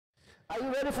Are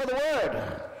you ready for the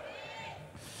word?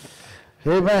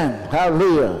 Amen.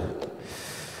 Hallelujah.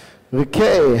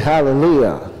 Okay,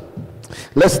 hallelujah.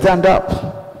 Let's stand up.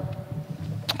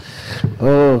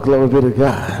 Oh, glory be to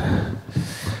God.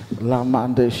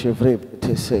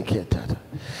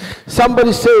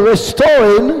 Somebody say,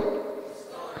 restoring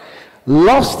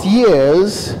lost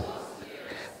years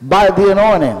by the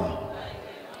anointing.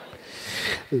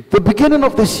 The beginning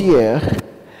of this year,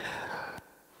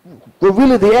 well,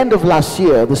 really the end of last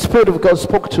year, the Spirit of God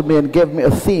spoke to me and gave me a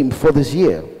theme for this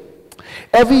year.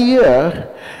 Every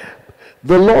year,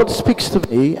 the Lord speaks to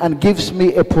me and gives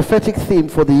me a prophetic theme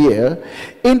for the year,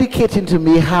 indicating to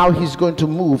me how He's going to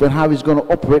move and how He's going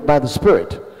to operate by the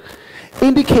Spirit,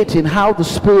 indicating how the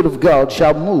Spirit of God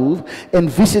shall move in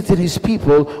visiting His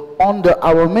people under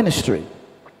our ministry.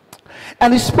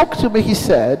 And He spoke to me, He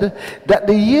said, that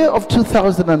the year of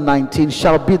 2019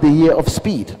 shall be the year of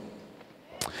speed.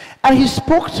 And He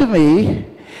spoke to me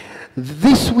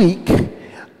this week,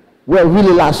 well,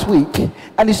 really last week,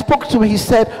 and He spoke to me, He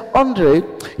said, Andre,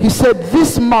 He said,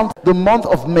 this month, the month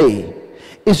of May,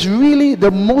 is really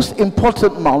the most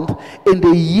important month in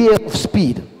the year of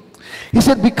speed. He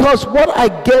said, because what I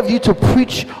gave you to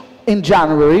preach in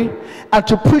January, and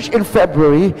to preach in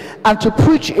February, and to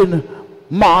preach in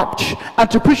March,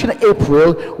 and to preach in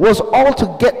April, was all to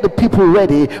get the people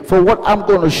ready for what I'm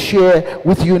going to share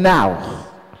with you now.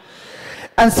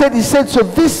 And said, he said, so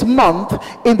this month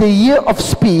in the year of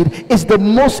speed is the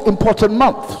most important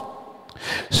month.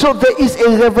 So there is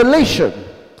a revelation,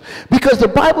 because the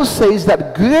Bible says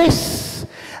that grace,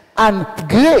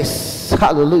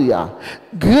 hallelujah,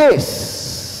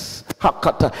 grace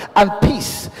and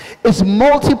peace is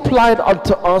multiplied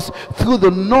unto us through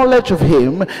the knowledge of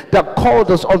Him that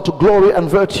called us unto glory and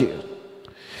virtue.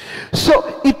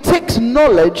 So it takes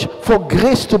knowledge for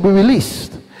grace to be released.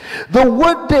 The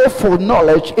word there for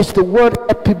knowledge is the word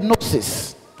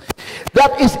epignosis.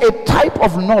 That is a type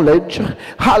of knowledge,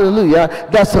 hallelujah,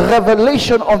 that's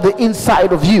revelation on the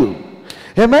inside of you.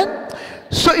 Amen?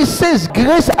 So it says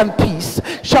grace and peace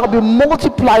shall be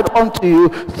multiplied unto you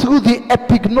through the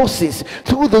epignosis,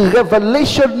 through the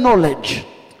revelation knowledge.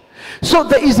 So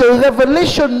there is a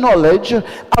revelation knowledge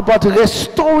about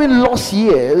restoring lost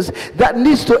years that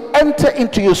needs to enter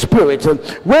into your spirit.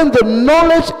 When the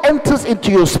knowledge enters into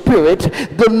your spirit,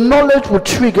 the knowledge will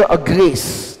trigger a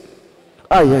grace.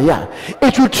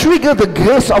 It will trigger the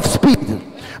grace of speed.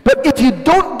 But if you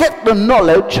don't get the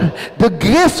knowledge, the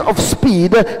grace of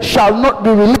speed shall not be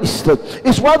released.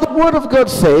 It's why the word of God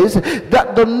says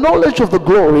that the knowledge of the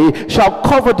glory shall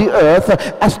cover the earth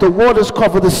as the waters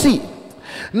cover the sea.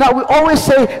 Now we always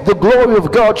say the glory of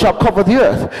God shall cover the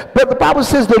earth, but the Bible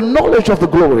says the knowledge of the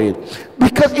glory,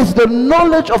 because it's the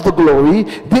knowledge of the glory,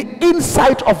 the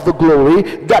insight of the glory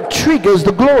that triggers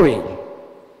the glory.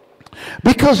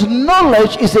 Because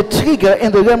knowledge is a trigger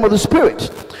in the realm of the spirit.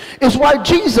 It's why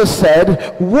Jesus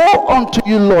said, woe unto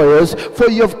you lawyers, for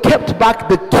you have kept back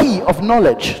the key of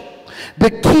knowledge, the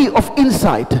key of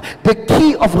insight, the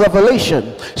key of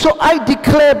revelation. So I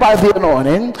declare by the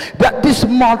anointing that this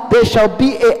month there shall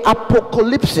be a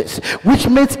apocalypse, which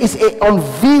means it's a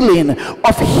unveiling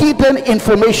of hidden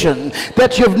information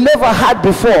that you've never had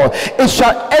before. It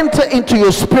shall enter into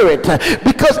your spirit,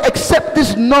 because except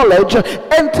this knowledge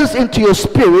enters into your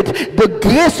spirit, the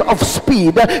grace of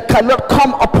speed cannot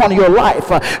come upon your life,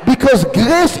 because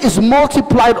grace is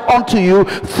multiplied unto you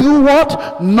through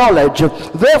what? Knowledge.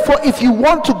 Therefore, if you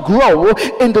want to grow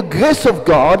in the grace of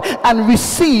God and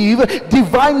receive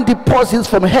divine deposits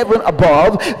from heaven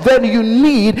above, then you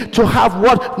need to have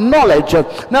what? Knowledge.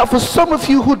 Now, for some of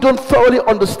you who don't thoroughly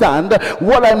understand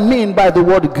what I mean by the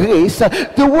word grace,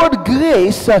 the word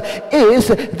grace is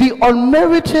the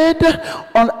unmerited,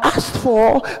 unasked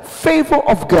for favor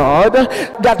of God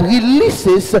that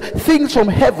releases things from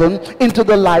heaven into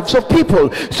the lives of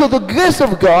people. So the grace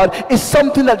of God is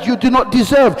something that you do not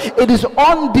deserve. It is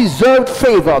undeserved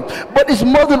favor, but it's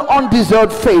more than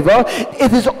undeserved favor.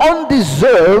 It is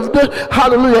undeserved,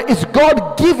 hallelujah. It's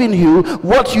God giving you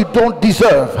what you don't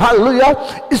deserve. Hallelujah.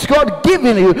 It's God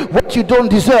giving you what you don't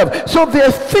deserve. So there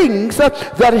are things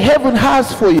that heaven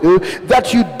has for you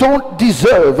that you don't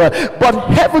deserve, but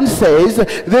heaven says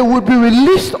they will be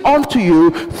released unto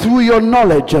you through your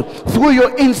knowledge, through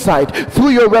your insight, through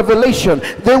your revelation.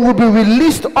 They will be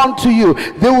released unto you.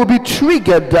 They will be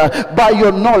triggered by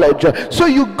your knowledge. So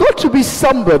you got to be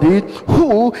somebody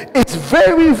who is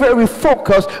very, very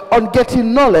focused on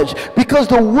getting knowledge, because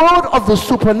the world of the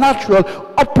supernatural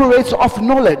operates off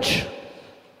knowledge.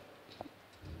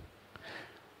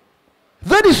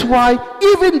 That is why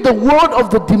even the world of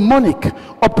the demonic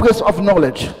operates off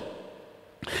knowledge.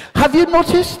 Have you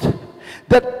noticed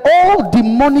that all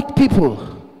demonic people,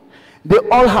 they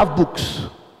all have books.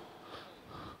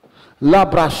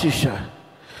 Labrashisha.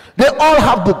 They all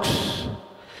have books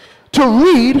to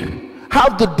read how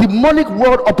the demonic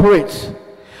world operates.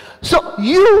 So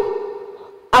you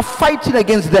are fighting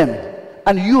against them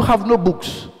and you have no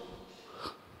books.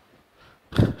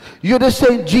 You're just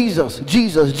saying Jesus,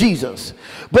 Jesus, Jesus,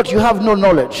 but you have no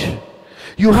knowledge.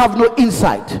 You have no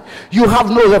insight. You have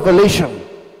no revelation.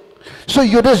 So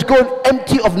you're just going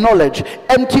empty of knowledge,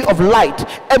 empty of light,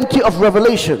 empty of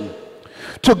revelation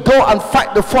to go and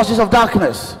fight the forces of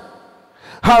darkness.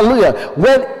 Hallelujah.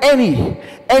 When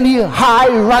any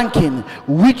high-ranking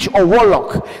witch or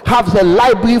warlock has a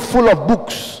library full of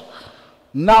books,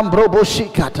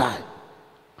 Nambroboshikatai.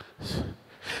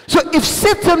 So if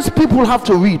Satan's people have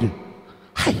to read,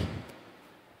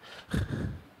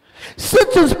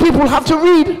 Satan's people have to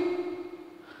read.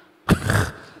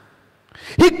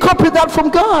 He copied that from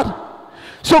God.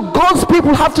 So God's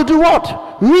people have to do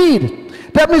what? Read.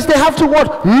 That means they have to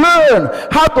what? Learn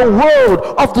how the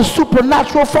world of the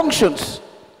supernatural functions.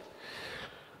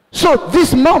 So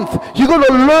this month, you're going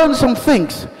to learn some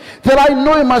things that I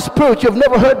know in my spirit you've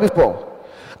never heard before,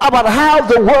 about how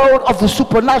the world of the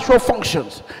supernatural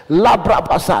functions.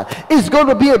 It's going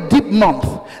to be a deep month.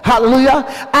 Hallelujah.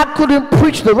 I couldn't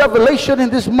preach the revelation in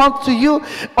this month to you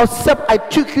except I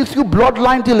took you through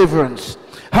bloodline deliverance.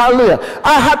 Hallelujah.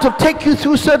 I had to take you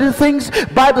through certain things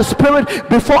by the Spirit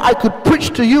before I could preach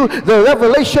to you the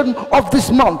revelation of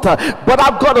this month. But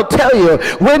I've got to tell you,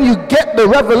 when you get the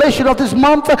revelation of this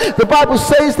month, the Bible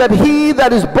says that he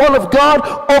that is born of God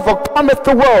overcometh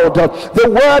the world. The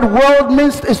word world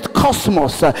means is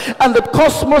cosmos. And the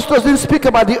cosmos doesn't speak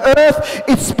about the earth.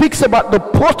 It speaks about the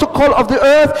protocol of the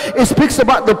earth. It speaks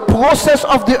about the process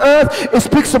of the earth. It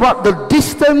speaks about the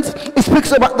distance. It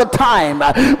speaks about the time.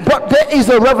 But there is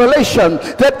a revelation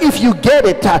that if you get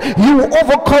it, you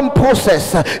overcome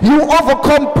process, you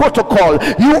overcome protocol,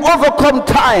 you overcome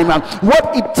time.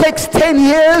 What it takes 10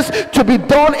 years to be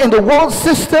done in the world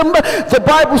system, the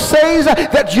Bible says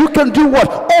that you can do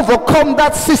what? Overcome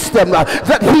that system.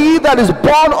 That he that is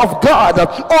born of God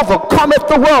overcometh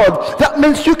the world. That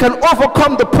means you can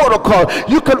overcome the protocol,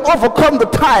 you can overcome the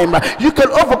time, you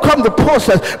can overcome the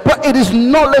process, but it is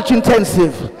knowledge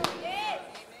intensive.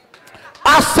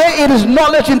 I say it is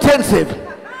knowledge intensive.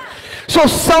 So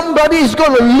somebody is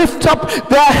going to lift up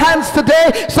their hands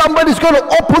today. Somebody is going to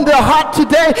open their heart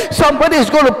today. Somebody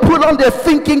is going to put on their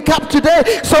thinking cap today.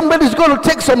 Somebody is going to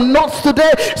take some notes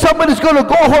today. Somebody is going to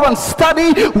go home and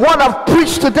study what I've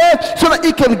preached today so that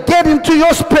it can get into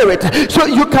your spirit, so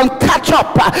you can catch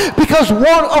up. Because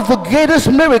one of the greatest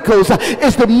miracles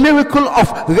is the miracle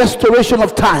of restoration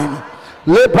of time.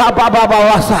 Oh,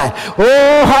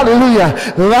 hallelujah.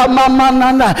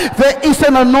 There is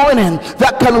an anointing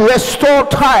that can restore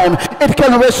time. It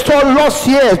can restore lost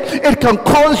years. It can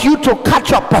cause you to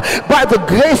catch up by the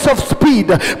grace of speed.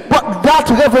 But that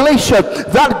revelation,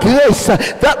 that grace,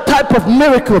 that type of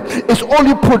miracle is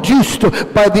only produced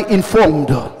by the informed.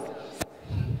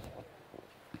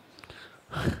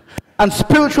 And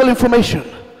spiritual information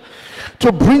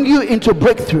to bring you into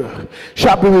breakthrough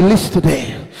shall be released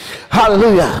today.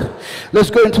 Hallelujah. Let's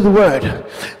go into the word.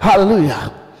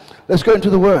 Hallelujah. Let's go into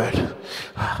the word.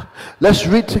 Let's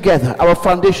read together our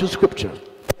foundation scripture.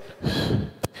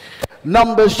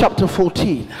 Numbers chapter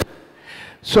 14.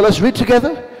 So let's read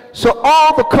together. So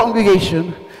all the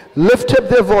congregation lifted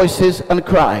their voices and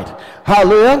cried,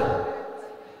 hallelujah.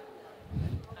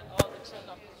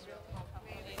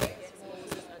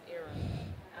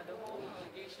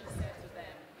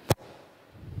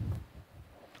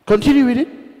 Continue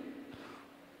reading.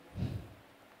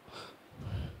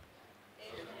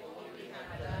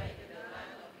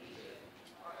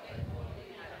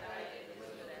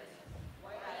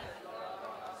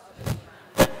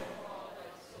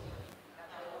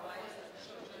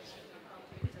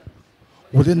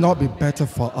 Would it not be better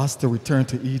for us to return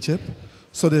to Egypt?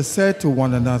 So they said to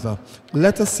one another,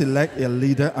 let us select a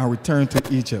leader and return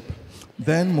to Egypt.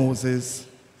 Then Moses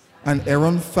and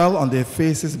Aaron fell on their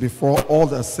faces before all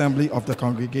the assembly of the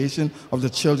congregation of the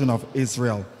children of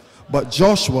Israel. But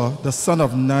Joshua, the son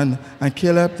of Nun, and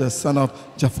Caleb, the son of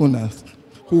Jephunneh,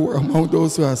 who were among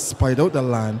those who had spied out the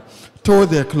land, tore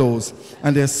their clothes,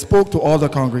 and they spoke to all the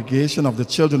congregation of the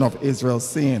children of Israel,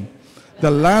 saying,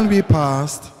 the land we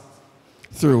passed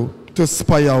through to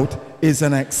spy out is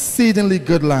an exceedingly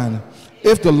good land.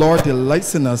 If the Lord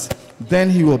delights in us, then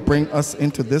he will bring us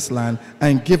into this land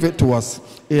and give it to us,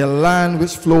 a land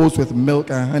which flows with milk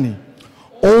and honey.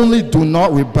 Only do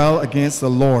not rebel against the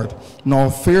Lord, nor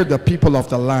fear the people of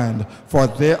the land, for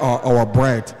they are our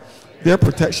bread. Their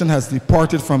protection has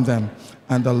departed from them,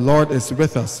 and the Lord is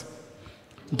with us.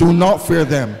 Do not fear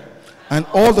them. And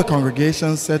all the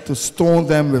congregation said to stone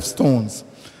them with stones.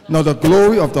 Now the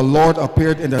glory of the Lord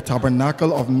appeared in the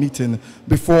tabernacle of meeting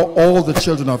before all the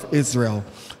children of Israel.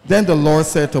 Then the Lord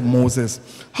said to Moses,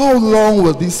 how long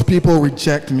will these people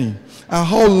reject me? And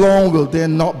how long will they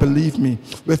not believe me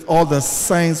with all the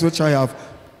signs which I have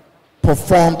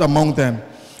performed among them?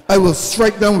 I will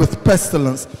strike them with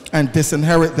pestilence and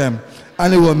disinherit them,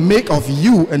 and I will make of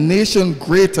you a nation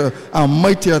greater and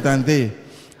mightier than they.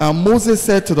 And Moses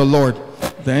said to the Lord,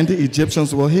 then the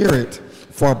Egyptians will hear it,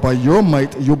 for by your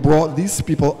might you brought these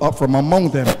people up from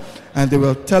among them, and they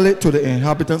will tell it to the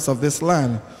inhabitants of this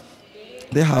land.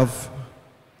 They have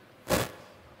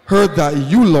heard that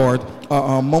you, Lord,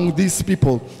 are among these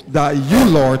people, that you,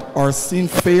 Lord, are seen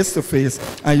face to face,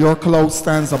 and your cloud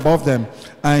stands above them,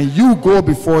 and you go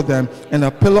before them in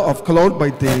a pillar of cloud by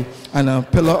day and a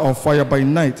pillar of fire by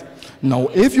night. Now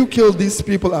if you kill these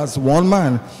people as one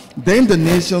man, then the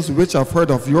nations which have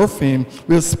heard of your fame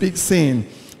will speak, saying,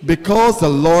 because the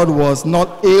Lord was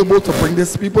not able to bring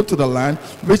these people to the land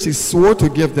which he swore to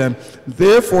give them,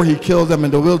 therefore he killed them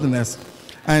in the wilderness.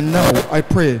 And now I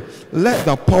pray, let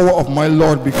the power of my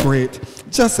Lord be great,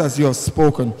 just as you have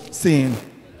spoken, saying,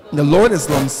 the Lord is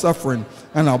long-suffering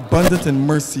and abundant in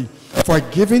mercy,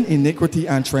 forgiving iniquity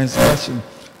and transgression,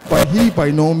 but he by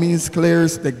no means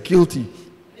clears the guilty,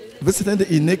 visiting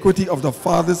the iniquity of the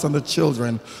fathers and the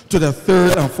children to the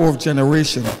third and fourth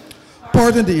generation.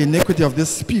 Pardon the iniquity of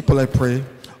this people, I pray,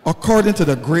 according to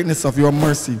the greatness of your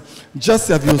mercy,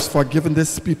 just as you have forgiven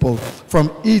this people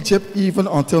from Egypt even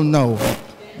until now.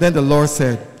 Then the Lord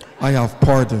said, I have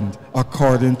pardoned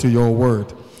according to your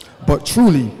word. But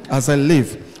truly, as I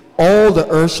live, all the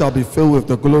earth shall be filled with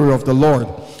the glory of the Lord,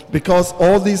 because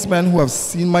all these men who have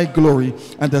seen my glory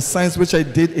and the signs which I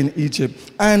did in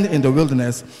Egypt and in the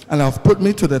wilderness, and have put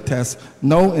me to the test,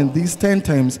 now in these 10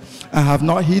 times, and have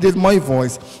not heeded my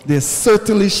voice, they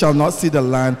certainly shall not see the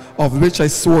land of which I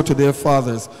swore to their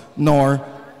fathers, nor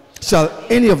shall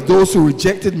any of those who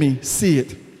rejected me see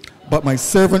it. But my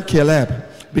servant Caleb,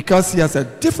 because he has a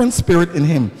different spirit in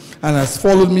him and has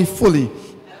followed me fully,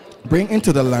 bring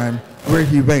into the land where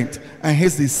he went, and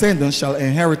his descendants shall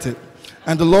inherit it.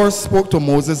 And the Lord spoke to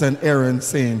Moses and Aaron,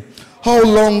 saying, how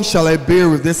long shall I bear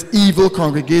with this evil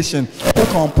congregation who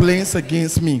complains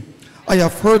against me? I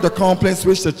have heard the complaints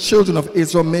which the children of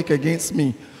Israel make against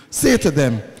me. Say to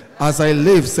them, as I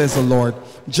live, says the Lord,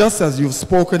 just as you've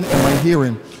spoken in my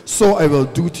hearing, so I will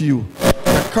do to you.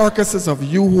 The carcasses of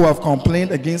you who have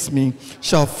complained against me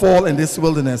shall fall in this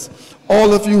wilderness,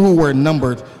 all of you who were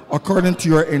numbered, according to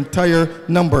your entire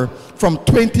number, from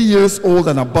 20 years old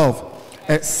and above,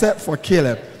 except for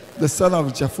Caleb, the son of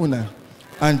Jephunneh,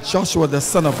 and Joshua, the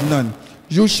son of Nun.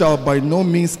 You shall by no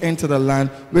means enter the land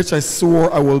which I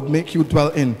swore I will make you dwell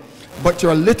in. But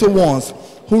your little ones,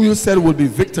 whom you said would be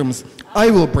victims, I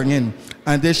will bring in,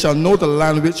 and they shall know the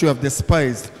land which you have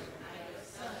despised,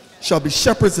 shall be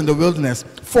shepherds in the wilderness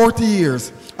 40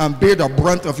 years, and bear the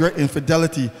brunt of your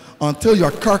infidelity, until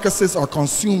your carcasses are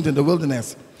consumed in the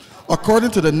wilderness.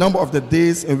 According to the number of the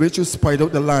days in which you spied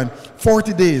out the land,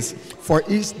 40 days. For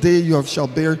each day you shall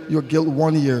bear your guilt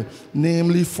 1 year,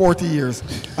 namely 40 years,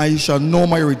 and you shall know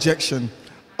my rejection.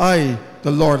 I,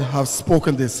 the Lord, have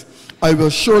spoken this. I will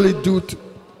surely do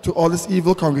to all this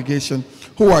evil congregation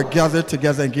who are gathered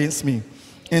together against me.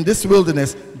 In this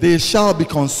wilderness they shall be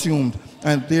consumed,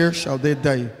 and there shall they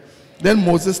die. Then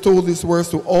Moses told these words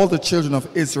to all the children of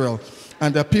Israel,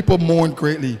 and the people mourned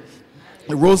greatly.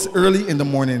 They rose early in the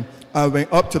morning and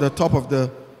went up to the top of the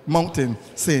mountain,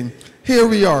 saying, here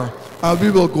we are, and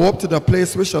we will go up to the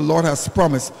place which the Lord has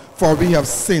promised, for we have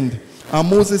sinned. And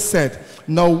Moses said,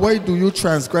 now why do you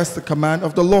transgress the command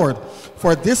of the Lord?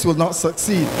 For this will not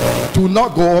succeed. Do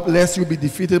not go up, lest you be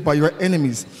defeated by your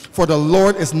enemies, for the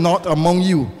Lord is not among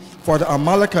you. For the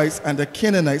Amalekites and the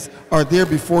Canaanites are there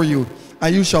before you,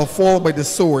 and you shall fall by the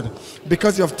sword,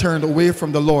 because you have turned away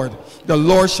from the Lord. The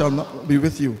Lord shall not be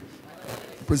with you.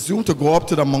 Presume to go up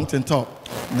to the mountaintop.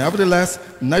 Nevertheless,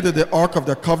 neither the ark of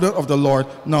the covenant of the Lord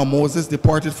nor Moses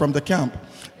departed from the camp.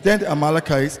 Then the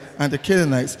Amalekites and the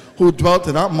Canaanites who dwelt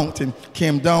in that mountain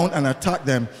came down and attacked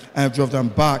them and drove them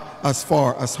back as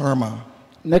far as Hormah.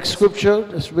 Next scripture,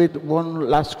 let's read one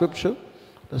last scripture.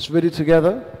 Let's read it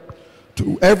together.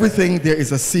 To everything there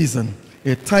is a season,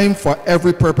 a time for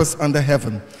every purpose under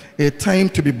heaven, a time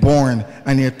to be born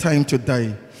and a time to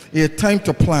die, a time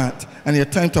to plant and a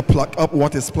time to pluck up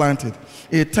what is planted,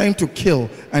 a time to kill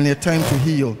and a time to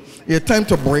heal, a time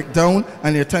to break down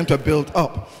and a time to build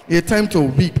up, a time to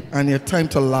weep and a time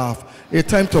to laugh, a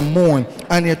time to mourn,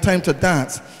 and a time to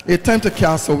dance, a time to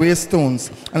cast away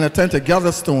stones, and a time to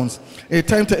gather stones, a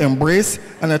time to embrace,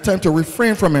 and a time to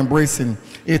refrain from embracing,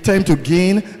 a time to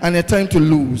gain, and a time to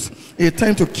lose, a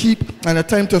time to keep, and a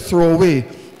time to throw away,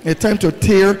 a time to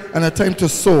tear, and a time to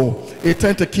sow, a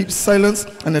time to keep silence,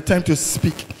 and a time to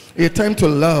speak, a time to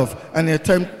love, and a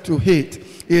time to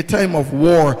hate, a time of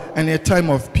war, and a time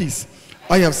of peace.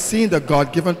 I have seen the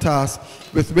God-given task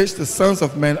with which the sons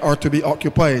of men are to be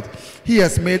occupied. He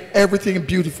has made everything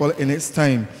beautiful in its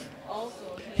time.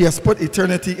 He has put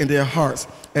eternity in their hearts,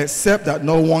 except that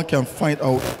no one can find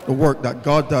out the work that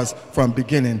God does from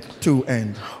beginning to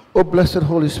end. Oh, blessed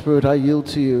Holy Spirit, I yield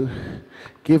to you.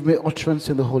 Give me utterance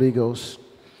in the Holy Ghost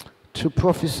to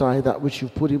prophesy that which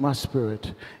you've put in my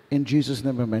spirit. In Jesus'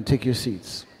 name, amen. Take your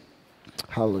seats.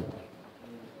 Hallelujah.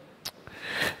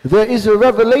 There is a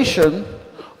revelation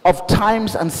of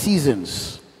times and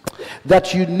seasons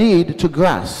that you need to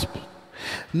grasp.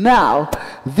 Now,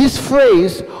 this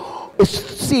phrase is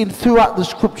seen throughout the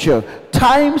scripture,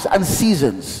 times and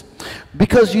seasons,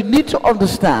 because you need to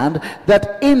understand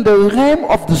that in the realm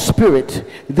of the spirit,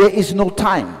 there is no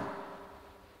time.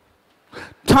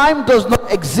 Time does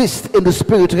not exist in the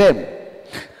spirit realm.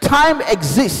 Time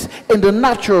exists in the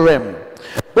natural realm.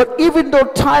 But even though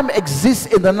time exists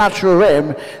in the natural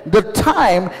realm, the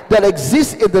time that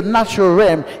exists in the natural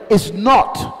realm is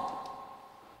not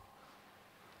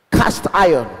cast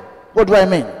iron. What do I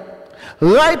mean?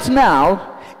 Right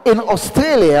now in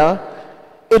Australia,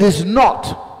 it is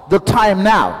not the time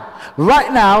now.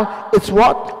 Right now, it's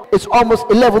what? It's almost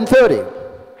 11:30.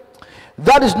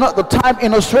 That is not the time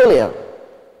in Australia.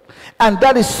 And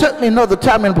that is certainly not the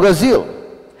time in Brazil.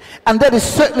 And that is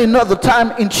certainly not the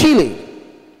time in Chile.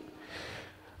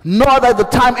 Nor that the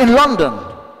time in London.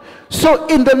 So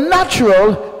in the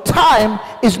natural, time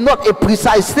is not a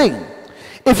precise thing.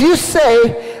 If you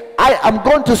say, I am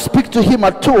going to speak to him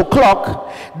at 2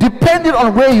 o'clock, depending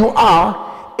on where you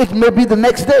are, it may be the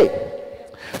next day.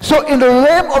 So in the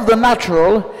realm of the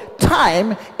natural,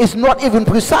 time is not even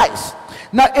precise.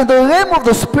 Now in the realm of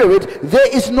the spirit,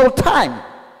 there is no time.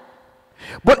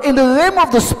 But in the realm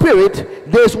of the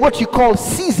spirit, there is what you call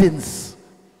seasons.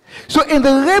 So in the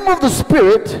realm of the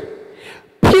spirit,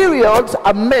 periods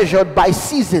are measured by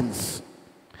seasons.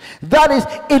 That is,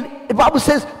 the Bible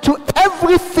says, to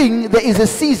everything there is a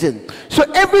season. So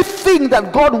everything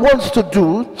that God wants to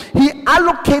do, he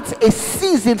allocates a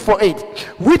season for it,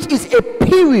 which is a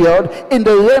period in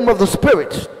the realm of the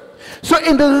spirit. So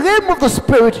in the realm of the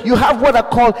spirit, you have what are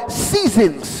called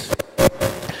seasons.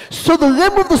 So the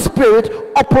realm of the spirit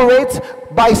operates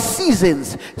by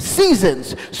seasons.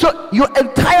 So your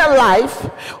entire life,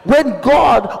 when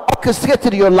God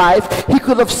orchestrated your life, he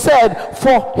could have said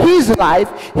for his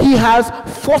life, he has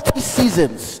 40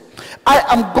 seasons. I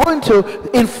am going to,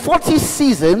 in 40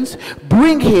 seasons,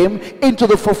 bring him into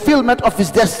the fulfillment of his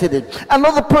destiny.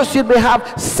 Another person may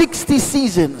have 60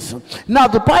 seasons. Now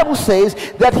the Bible says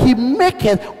that he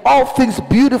maketh all things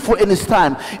beautiful in his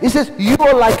time. It says, you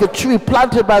are like a tree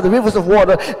planted by the rivers of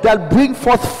water that bring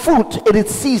forth fruit in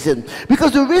its season.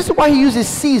 Because the reason why he uses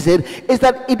season is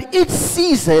that in each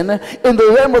season, in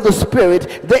the realm of the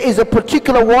spirit, there is a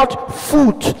particular what?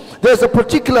 Fruit. There's a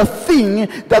particular thing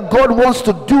that God wants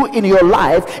to do in your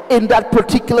life in that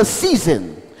particular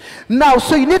season. Now,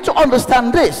 so you need to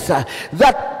understand this,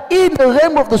 that in the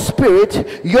realm of the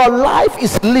spirit, your life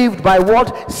is lived by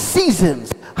what?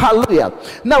 Seasons. Hallelujah.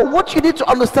 Now, what you need to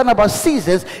understand about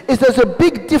seasons is there's a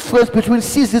big difference between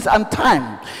seasons and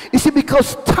time. You see,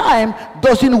 because time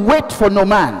doesn't wait for no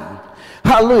man.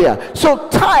 Hallelujah. So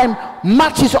time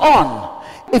marches on.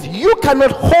 If you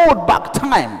cannot hold back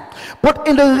time, but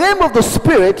in the realm of the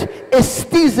spirit, a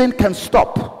season can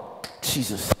stop.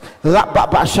 Jesus.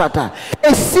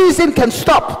 A season can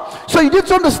stop. So you need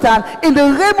to understand, in the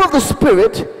realm of the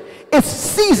spirit, it's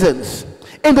seasons.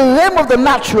 In the realm of the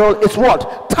natural, it's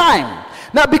what? Time.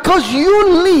 Now, because you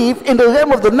live in the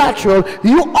realm of the natural,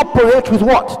 you operate with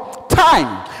what?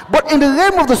 Time. But in the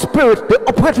realm of the spirit, they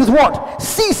operate with what?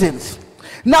 Seasons.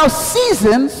 Now,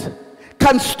 seasons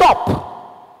can stop.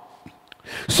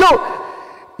 So,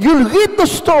 you read the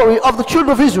story of the children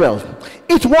of Israel.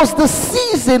 It was the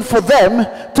season for them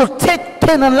to take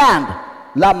Canaan land.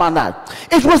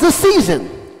 It was the season.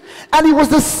 And it was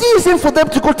the season for them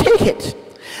to go take it.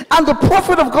 And the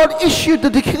prophet of God issued the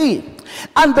decree.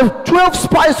 And the 12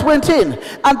 spies went in.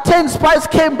 And 10 spies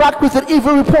came back with an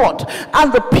evil report.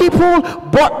 And the people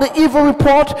brought the evil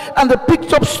report. And they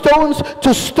picked up stones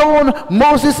to stone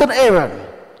Moses and Aaron.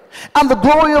 And the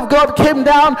glory of God came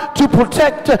down to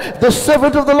protect the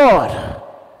servant of the Lord.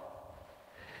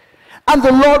 And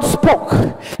the Lord spoke.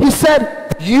 He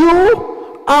said,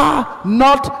 you are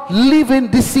not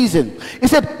living this season. He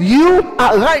said, you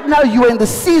are right now, you are in the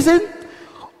season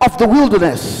of the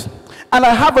wilderness. And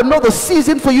I have another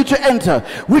season for you to enter,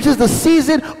 which is the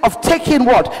season of taking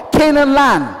what? Canaan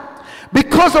land.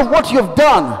 Because of what you've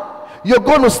done, you're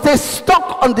going to stay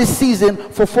stuck on this season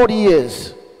for 40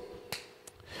 years.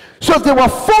 So there were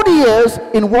 40 years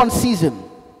in one season.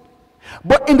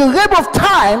 But in the realm of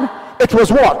time, it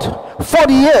was what?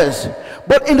 40 years.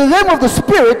 But in the realm of the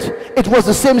spirit, it was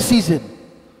the same season.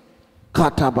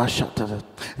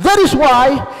 That is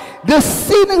why the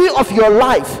scenery of your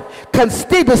life can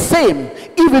stay the same,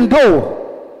 even though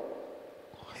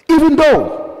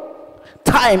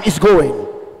time is going.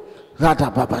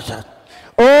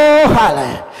 Oh,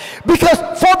 hallelujah. Because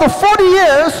for the 40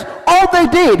 years, all they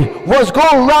did was go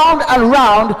round and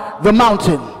round the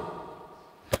mountain.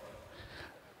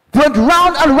 They went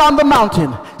round and round the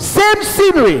mountain. Same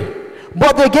scenery,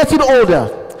 but they're getting older.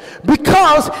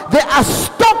 Because they are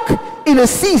stuck in a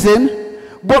season,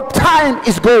 but time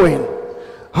is going.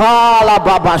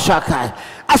 I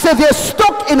said they're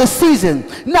stuck in a season.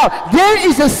 Now, there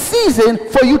is a season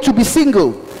for you to be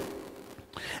single.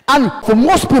 And for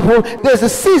most people, there's a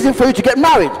season for you to get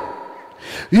married.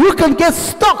 You can get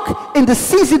stuck in the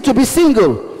season to be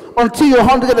single until you're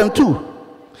 102.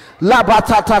 La ba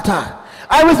ta ta ta.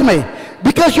 Are you with me?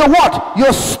 Because you're what?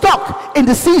 You're stuck in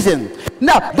the season.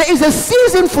 Now, there is a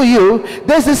season for you.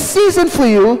 There's a season for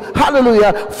you.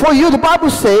 Hallelujah. For you, the Bible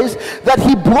says that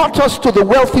he brought us to the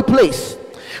wealthy place.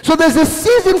 So there's a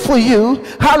season for you,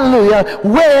 hallelujah,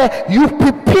 where you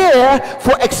prepare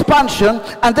for expansion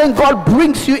and then God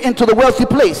brings you into the wealthy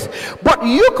place. But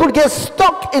you could get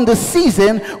stuck in the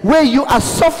season where you are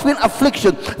suffering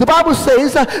affliction. The Bible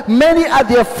says many are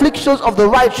the afflictions of the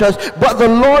righteous, but the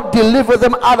Lord delivered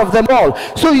them out of them all.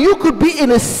 So you could be in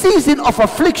a season of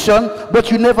affliction, but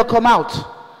you never come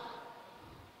out.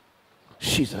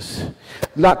 Jesus.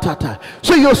 La tata.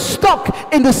 So you're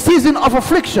stuck in the season of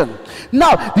affliction.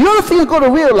 Now, the other thing you've got to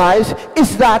realize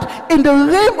is that in the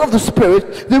realm of the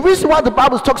spirit, the reason why the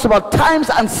Bible talks about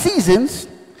times and seasons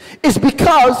is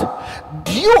because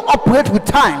you operate with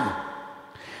time.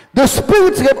 The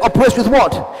spirit realm operates with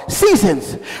what?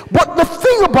 Seasons. But the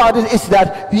thing about it is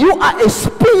that you are a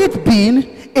spirit being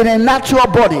in a natural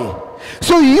body.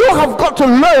 So you have got to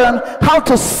learn how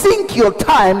to sync your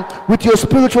time with your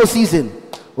spiritual season.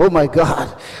 Oh my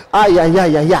God.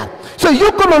 So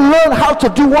you're going to learn how to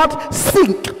do what?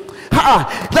 Sync.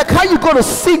 Like how you're going to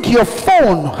sync your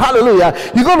phone. Hallelujah.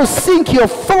 You're going to sync your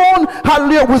phone,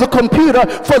 hallelujah, with a computer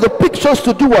for the pictures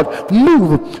to do what?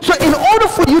 Move. So in order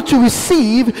for you to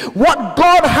receive what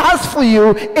God has for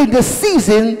you in the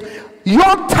season,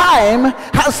 your time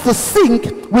has to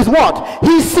sync with what?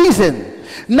 His season.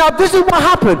 Now this is what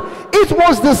happened. It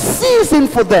was the season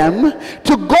for them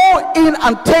to go in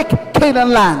and take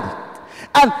Canaan land.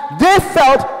 And they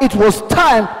felt it was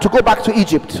time to go back to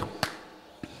Egypt.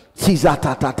 So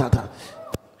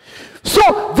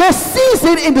the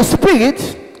season in the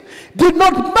spirit did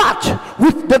not match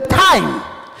with the time.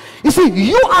 You see,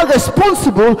 you are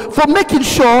responsible for making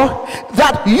sure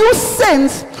that you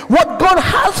sense what God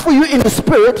has for you in the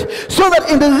spirit, so that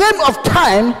in the realm of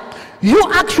time, you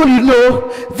actually know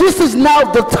this is now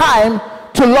the time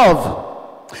to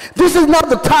love. This is not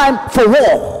the time for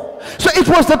war. So it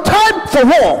was the time for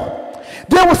war.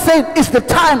 They were saying it's the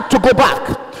time to go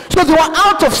back. So they were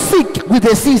out of sync with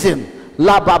their season.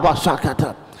 La baba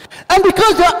shakata. And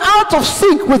because they're out of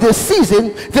sync with their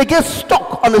season, they get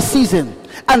stuck on a season.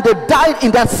 And they died in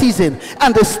that season.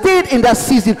 And they stayed in that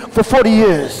season for 40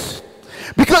 years.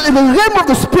 Because in the realm of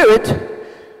the spirit,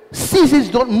 seasons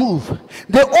don't move.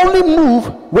 They only move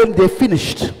when they're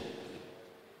finished.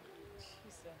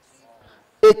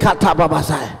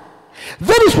 That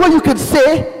is when you can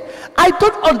say, I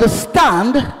don't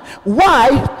understand why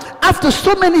after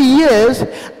so many years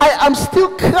I am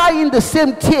still crying the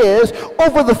same tears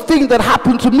over the thing that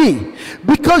happened to me.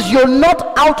 Because you're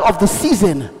not out of the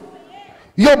season.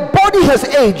 Your body has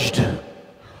aged,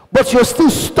 but you're still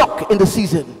stuck in the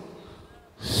season.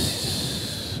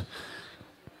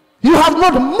 You have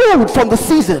not moved from the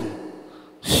season.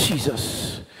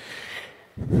 Jesus.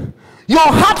 Your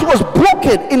heart was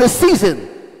broken in a season,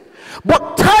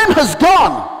 but time has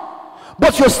gone,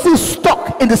 but you're still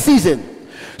stuck in the season.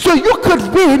 So you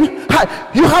could be,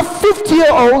 you have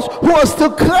 50-year-olds who are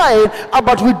still crying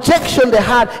about rejection they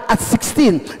had at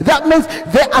 16. That means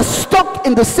they are stuck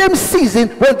in the same season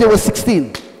when they were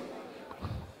 16.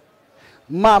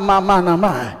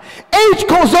 Age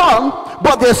goes on,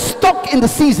 but they're stuck in the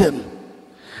season.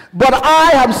 But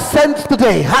I am sent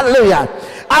today, hallelujah.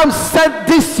 I'm sent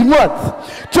this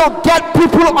month to get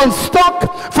people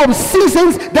unstuck from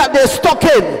seasons that they're stuck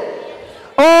in.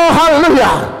 Oh,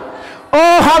 hallelujah.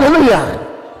 Oh, hallelujah.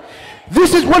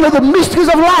 This is one of the mysteries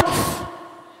of life.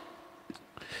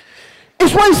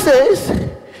 It's what it says,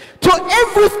 to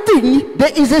everything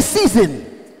there is a season.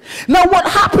 Now what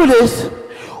happened is,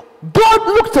 God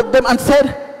looked at them and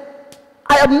said,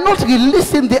 I am not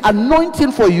releasing the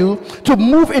anointing for you to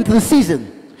move into the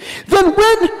season. Then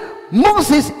when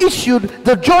Moses issued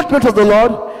the judgment of the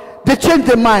Lord, they changed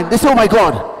their mind. They said, oh my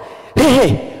God,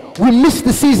 hey, we missed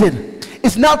the season.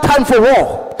 It's now time for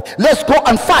war. Let's go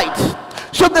and fight.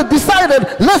 So they decided,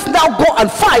 let's now go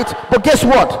and fight. But guess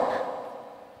what?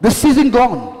 The season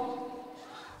gone.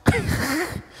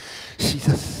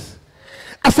 Jesus.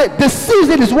 I said, the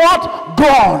season is what?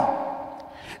 Gone.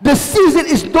 The season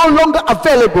is no longer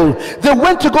available. They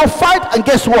went to go fight, and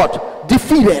guess what?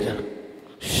 Defeated.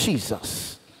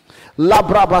 Jesus.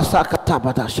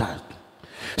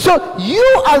 So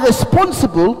you are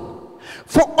responsible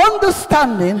for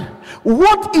understanding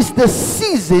what is the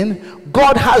season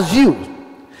God has you.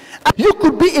 You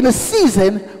could be in a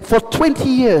season for 20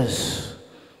 years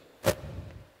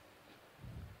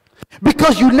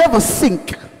because you never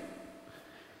sync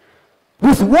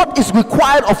with what is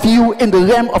required of you in the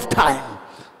realm of time.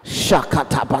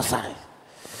 Shakatabasai.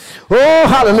 Oh,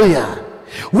 hallelujah.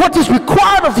 What is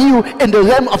required of you in the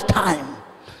realm of time.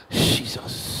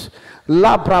 Jesus.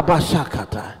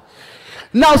 Labrabashakata.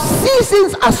 Now,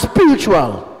 seasons are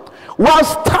spiritual,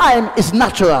 whilst time is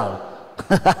natural.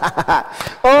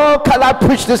 Oh, can I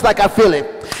preach this like I feel it?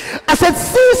 I said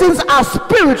seasons are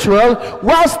spiritual,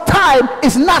 whilst time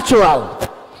is natural.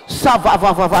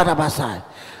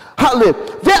 Hallelujah.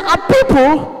 There are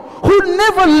people who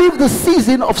never leave the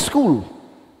season of school.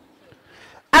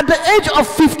 At the age of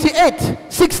 58,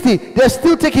 60, they're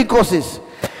still taking courses.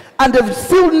 And they've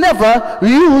still never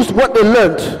used what they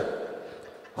learned.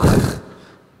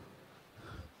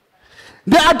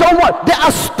 They are done what? They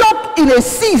are stuck in a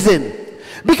season.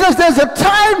 Because there's a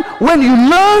time when you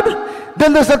learn,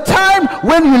 then there's a time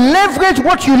when you leverage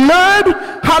what you learned,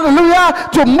 hallelujah,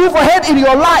 to move ahead in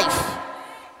your life.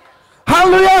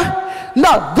 Hallelujah.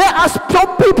 Now, there are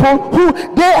some people who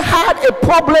they had a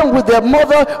problem with their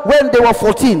mother when they were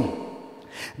 14.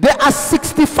 They are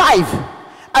 65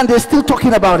 and they're still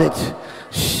talking about it.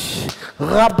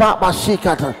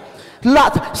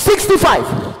 65.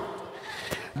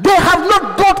 They have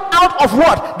not got out of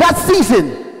what? That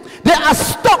season. They are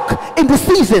stuck in the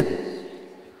season.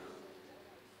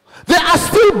 They are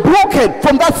still broken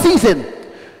from that season.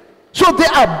 So they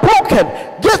are broken.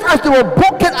 Just as they were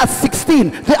broken at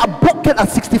 16, they are broken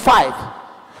at 65.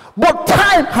 But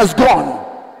time has gone.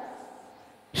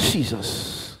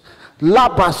 Jesus.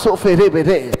 But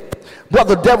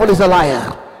the devil is a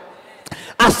liar.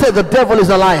 I said the devil is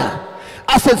a liar.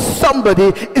 I said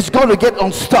somebody is going to get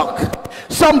unstuck.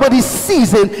 Somebody's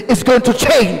season is going to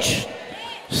change.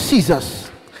 Jesus.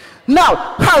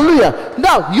 Now, hallelujah.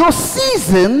 Now, your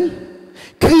season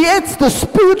creates the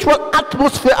spiritual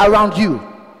atmosphere around you.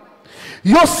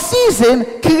 Your season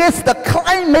creates the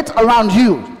climate around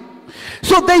you.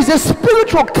 So there is a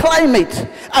spiritual climate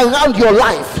around your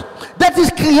life that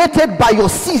is created by your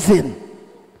season.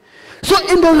 So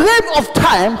in the realm of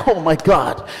time, oh my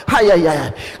God,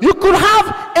 you could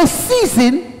have a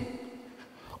season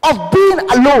of being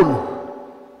alone,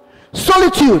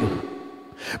 solitude.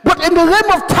 But in the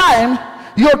realm of time,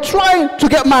 you're trying to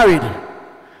get married.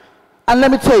 And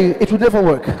let me tell you, it will never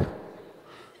work.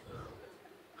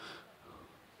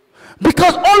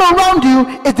 Because all around you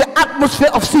is the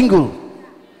atmosphere of single.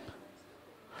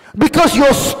 Because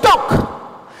you're stuck.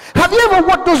 Have you ever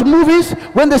watched those movies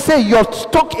when they say you're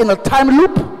stuck in a time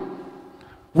loop?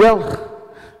 Well,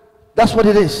 that's what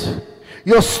it is.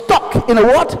 You're stuck in a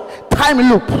what? Time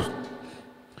loop.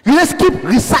 You just keep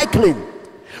recycling.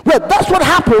 Well, that's what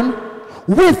happened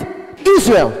with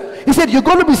Israel. He said, you're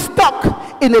going to be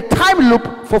stuck in a time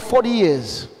loop for 40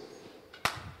 years.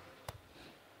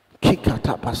 But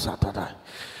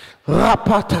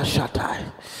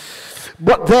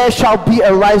there shall be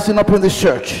a rising up in the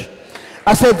church.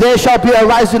 I said, there shall be a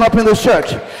rising up in the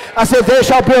church. I said, there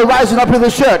shall be a rising up in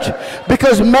the church.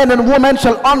 Because men and women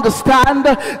shall understand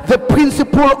the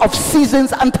principle of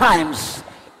seasons and times.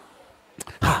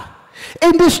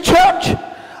 In this church,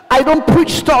 I don't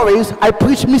preach stories, I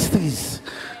preach mysteries.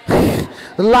 So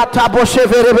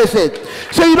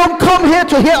you don't come here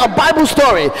to hear a Bible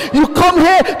story. You come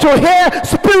here to hear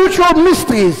spiritual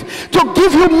mysteries, to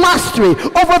give you mastery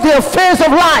over the affairs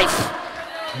of life.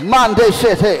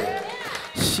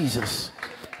 Jesus.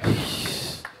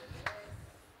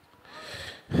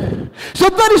 So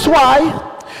that is why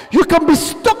You can be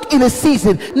stuck in a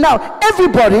season. Now,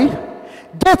 everybody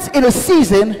gets in a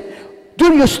season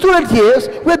during your student years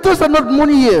where those are not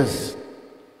money years.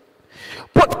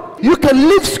 But you can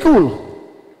leave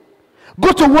school,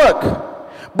 go to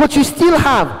work, but you still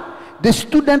have the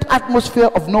student atmosphere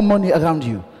of no money around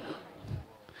you.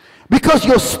 Because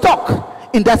you're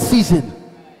stuck in that season.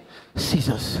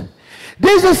 Jesus.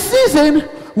 There's a season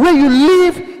where you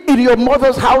live in your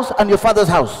mother's house and your father's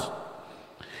house.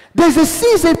 There's a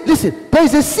season, listen,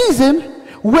 there's a season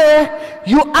where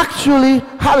you actually,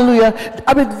 hallelujah,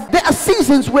 I mean, there are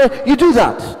seasons where you do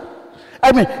that.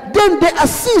 I mean, then there are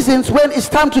seasons when it's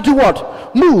time to do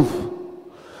what? Move.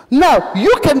 Now,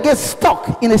 you can get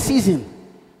stuck in a season.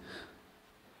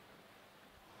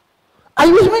 Are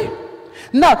you with me?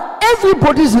 Now,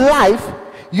 everybody's life,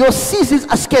 your seasons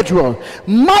are scheduled.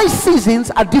 My seasons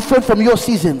are different from your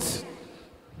seasons.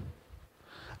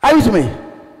 Are you with me?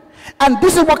 And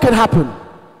this is what can happen.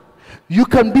 You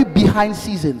can be behind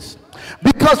seasons.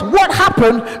 Because what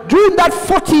happened during that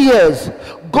 40 years,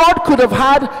 God could have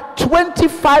had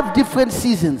 25 different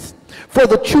seasons for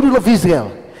the children of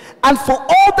Israel. And for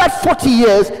all that 40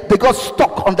 years, they got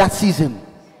stuck on that season.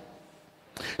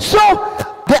 So,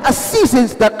 there are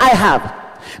seasons that I have.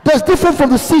 That's different from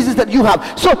the seasons that you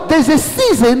have. So, there's a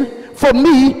season for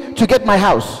me to get my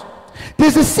house.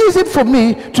 There's a season for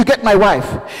me to get my wife.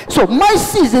 So, my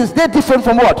seasons, they're different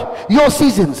from what? Your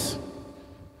seasons.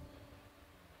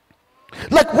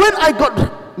 Like when I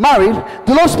got married,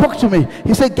 the Lord spoke to me.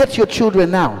 He said, get your children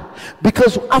now.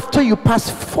 Because after you pass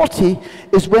 40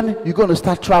 is when you're going to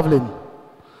start traveling.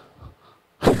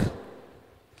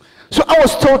 So I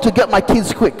was told to get my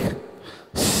kids quick.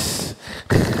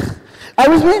 Are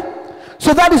you with me?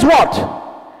 So that is what?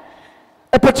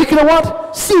 A particular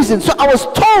what? Season. So I was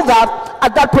told that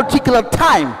at that particular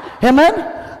time. Amen?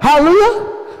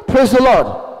 Hallelujah. Praise the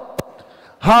Lord.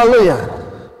 Hallelujah.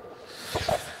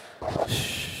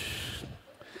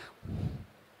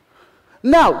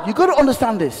 Now, you got to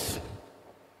understand this.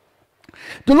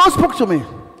 The Lord spoke to me.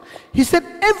 He said,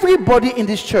 everybody in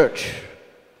this church,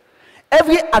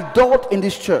 every adult in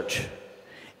this church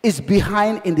is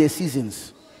behind in their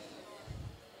seasons.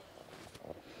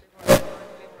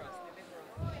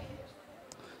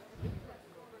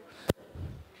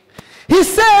 He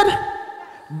said,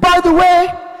 by the way,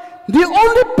 the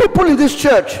only people in this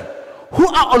church who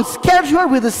are on schedule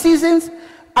with the seasons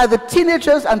are the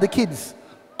teenagers and the kids.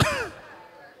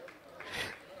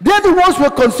 They're the ones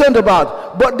we're concerned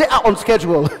about, but they are on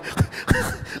schedule.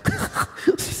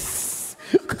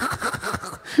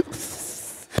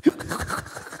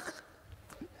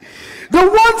 The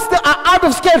ones that are out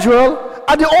of schedule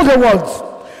are the older ones,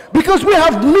 because we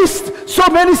have missed so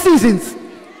many seasons.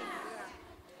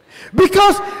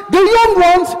 Because the young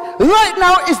ones, right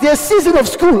now is their season of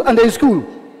school, and they're in school.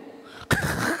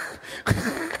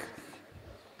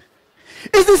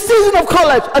 It's the season of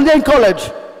college, and they're in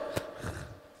college.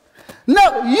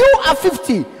 Now, you are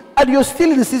 50, and you're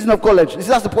still in the season of college.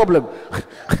 That's the problem.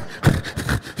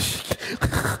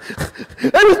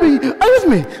 Are you with me? Are you with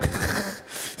me?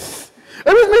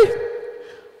 Are you with me?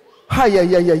 Hi,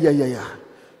 yeah.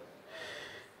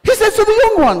 He said to the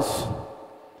young ones,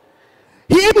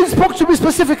 he even spoke to me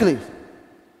specifically.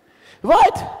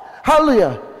 Right?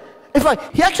 Hallelujah. In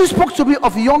fact, he actually spoke to me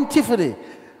of young Tiffany.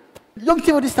 Young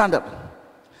Tiffany, stand up.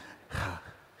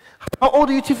 How old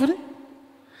are you, Tiffany?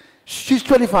 She's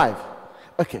 25.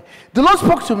 Okay. The Lord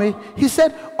spoke to me. He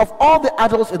said, of all the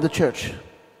adults in the church,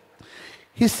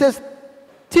 he says,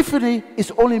 Tiffany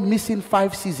is only missing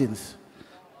 5 seasons.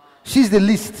 She's the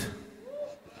least.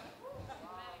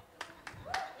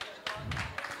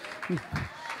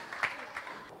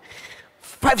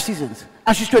 Five seasons.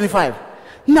 And she's 25.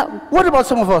 Now, what about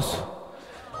some of us?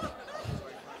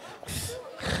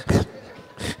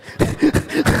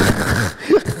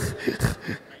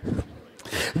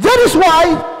 That is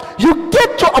why you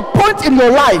get to a point in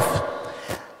your life,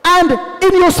 and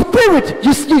in your spirit,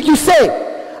 you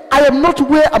say, I am not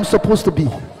where I'm supposed to be.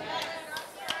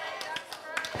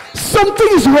 Something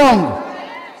is wrong.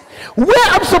 Where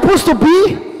I'm supposed to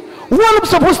be, what I'm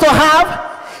supposed to have,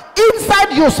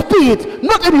 inside your spirit,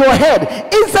 not in your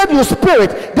head, inside your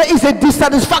spirit, there is a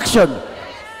dissatisfaction.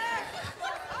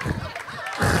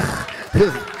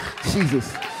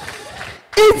 Jesus.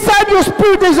 Inside your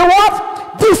spirit, there's a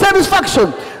what?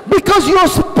 Dissatisfaction. Because your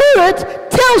spirit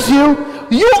tells you,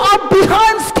 you are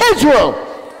behind schedule.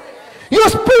 Your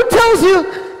spirit tells you,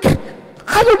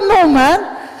 I don't know,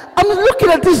 man. I'm looking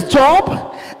at this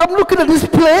job. I'm looking at this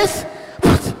place.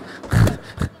 But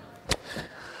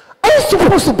are you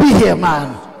supposed to be here,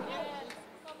 man?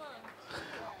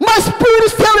 My spirit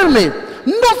is telling me,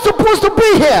 not supposed to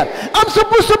be here. I'm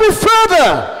supposed to be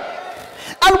further.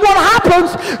 And what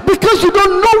happens, because you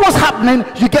don't know what's happening,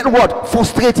 you get what?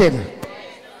 Frustrated.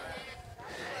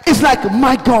 It's like,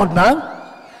 my God, man.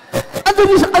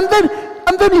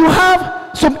 And then you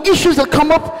have some issues that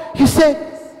come up. You say,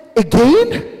 again?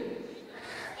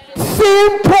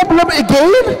 Same problem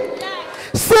again?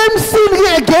 Same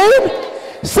sin again?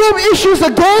 Same issues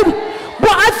again?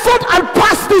 But I thought I'd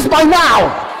pass this by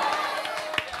now.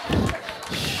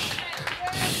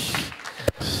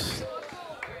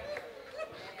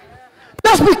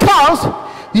 That's because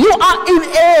you are in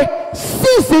a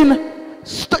season,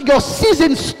 your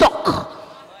season stock.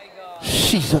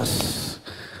 Jesus.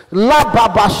 La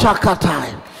baba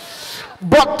shakatai.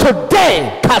 But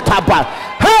today, kataba.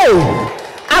 Hey,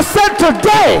 I said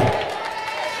today,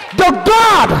 the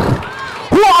God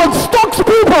who unstocks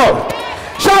people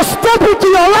shall step into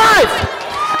your life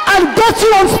and get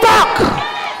you unstuck.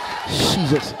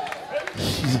 Jesus.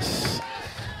 Jesus.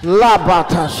 La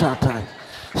bata shatai.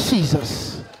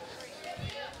 Jesus.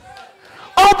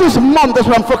 All this month, that's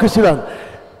what I'm focusing on.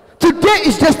 Today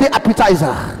is just the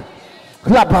appetizer.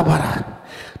 La babara.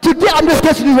 Today I'm just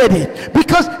getting you ready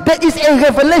because there is a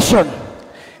revelation.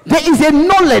 There is a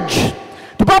knowledge.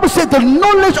 The Bible said the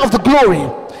knowledge of the glory.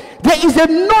 There is a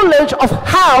knowledge of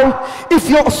how, if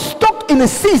you're stuck in a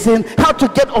season, how to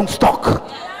get unstuck.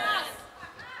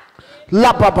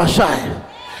 La babashai.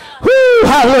 Whoo,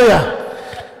 hallelujah.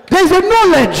 There is a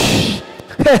knowledge.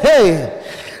 Hey, hey.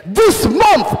 This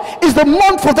month is the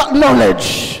month for that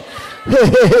knowledge. Hey,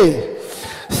 hey, hey.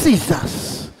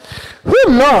 Jesus. Oh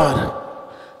Lord.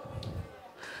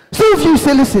 So if you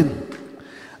say, listen,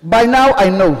 by now I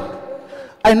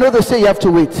know they say you have to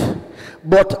wait,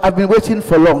 but I've been waiting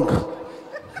for long.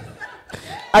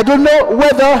 I don't know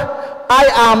whether I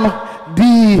am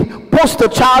the poster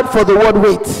child for the word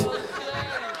wait.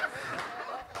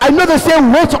 I know they say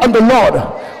wait on the Lord,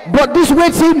 but this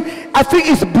waiting, I think,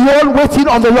 is beyond waiting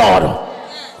on the Lord.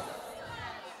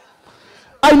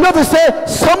 I know they say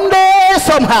someday,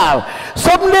 somehow,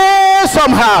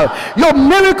 your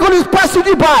miracle is passing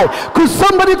you by. Could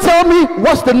somebody tell me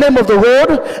what's the name of the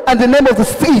road and the name of the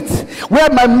street where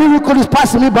my miracle is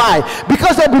passing me by?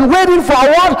 Because I've been waiting for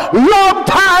a long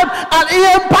time and it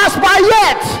ain't passed by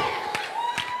yet.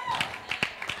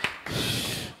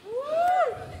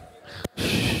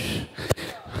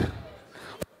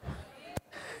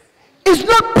 It's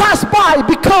not passed by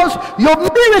because your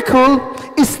miracle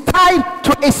is tied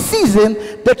to a season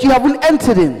that you haven't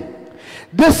entered in.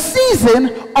 The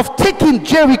season of taking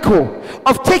Jericho,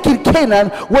 of taking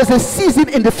Canaan, was a season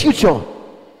in the future.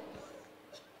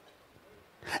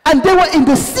 And they were in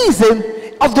the season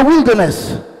of the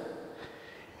wilderness.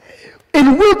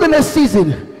 In wilderness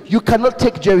season, you cannot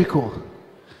take Jericho.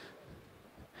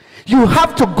 You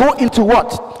have to go into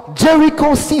what?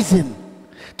 Jericho season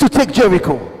to take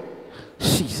Jericho.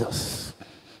 Jesus.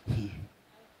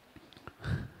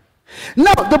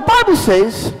 Now, the Bible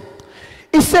says,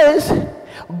 it says,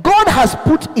 God has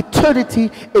put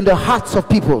eternity in the hearts of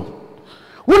people.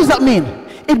 What does that mean?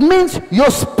 It means your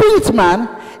spirit man,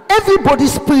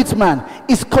 everybody's spirit man,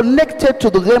 is connected to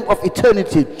the realm of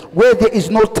eternity where there is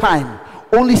no time,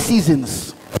 only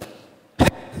seasons.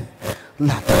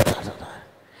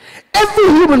 Every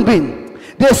human being,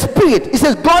 their spirit, it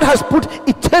says God has put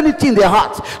eternity in their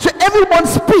hearts. So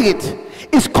everyone's spirit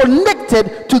is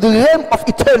connected to the realm of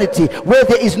eternity where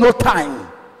there is no time.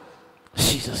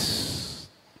 Jesus.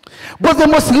 But they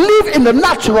must live in the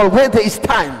natural where there is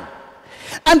time.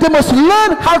 And they must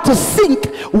learn how to sync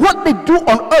what they do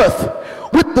on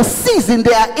earth with the season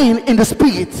they are in the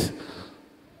spirit.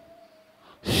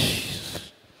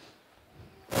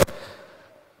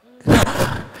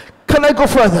 Can I go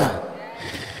further?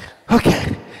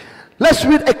 Okay. Let's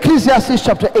read Ecclesiastes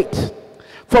chapter 8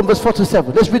 from verse 4 to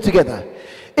 7. Let's read together.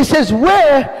 It says,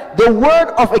 where the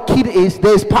word of a king is,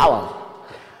 there is power.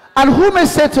 And who may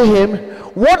say to him,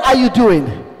 what are you doing?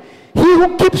 He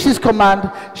who keeps his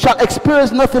command shall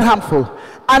experience nothing harmful.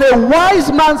 And a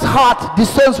wise man's heart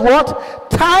discerns what?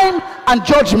 Time and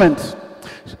judgment.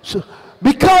 So,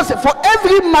 because for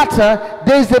every matter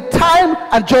there is a time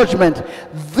and judgment.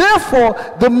 Therefore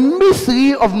the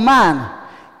misery of man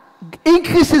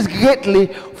increases greatly,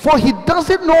 for he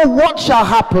doesn't know what shall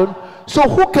happen, so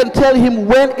who can tell him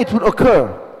when it will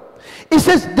occur? It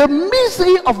says the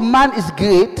misery of man is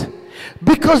great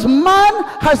because man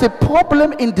has a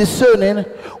problem in discerning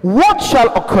what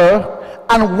shall occur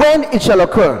and when it shall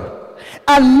occur,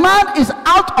 and man is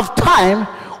out of time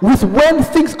with when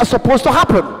things are supposed to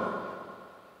happen.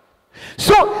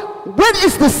 So when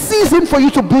is the season for you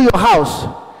to build your house?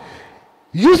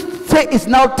 You say it's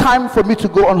now time for me to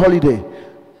go on holiday.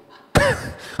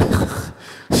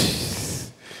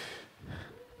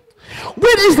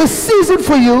 is the season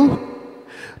for you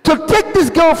to take this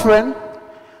girlfriend,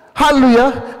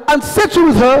 hallelujah, and settle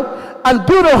with her and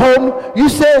build a home. You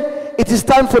say, it is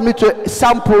time for me to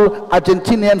sample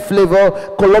Argentinian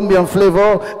flavor, Colombian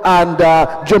flavor, and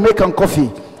Jamaican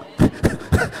coffee.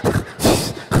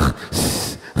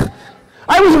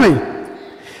 Are you with me?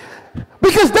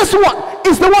 Because that's what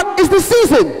is the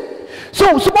season.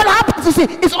 So what happens is,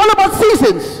 it's all about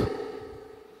seasons.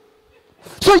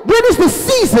 So when is the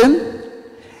season,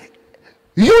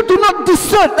 you do not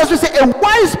discern. As we say, a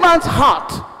wise man's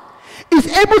heart is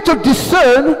able to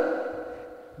discern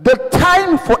the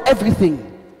time for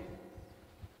everything.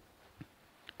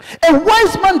 A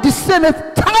wise man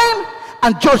discerneth time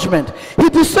and judgment. He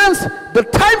discerns the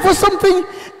time for something,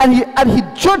 and he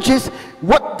judges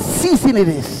what season it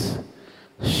is.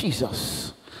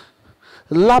 Jesus.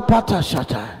 Lapata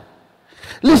shata.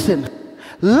 Listen,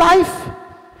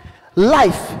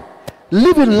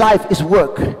 living life is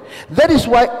work. That is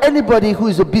why anybody who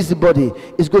is a busybody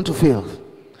is going to fail.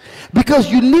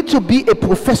 Because you need to be a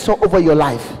professor over your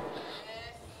life.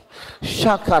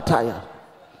 Shakataya.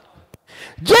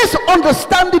 Just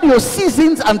understanding your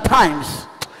seasons and times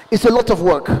is a lot of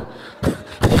work.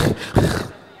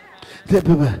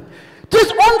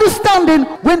 Just understanding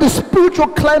when the spiritual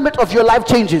climate of your life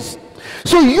changes,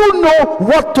 so you know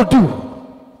what to do.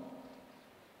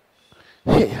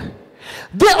 Here,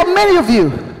 there are many of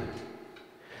you.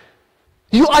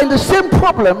 You are in the same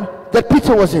problem that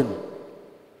Peter was in.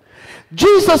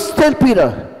 Jesus told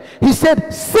Peter, he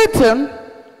said, Satan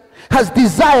has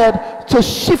desired to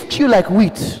shift you like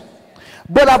wheat,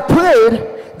 but I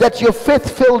prayed that your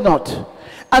faith fail not,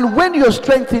 and when you are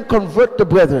strengthened, convert the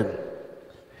brethren.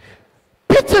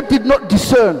 Peter did not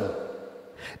discern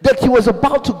that he was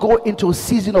about to go into a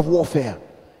season of warfare.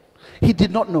 He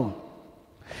did not know.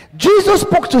 Jesus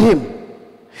spoke to him.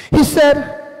 He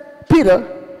said,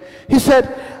 Peter, he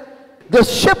said, the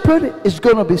shepherd is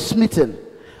going to be smitten.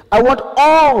 I want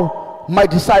all my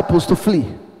disciples to flee.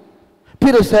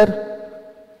 Peter said,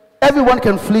 everyone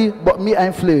can flee, but me, I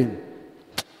am fleeing.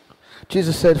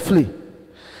 Jesus said, flee.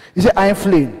 He said, I am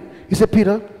fleeing. He said,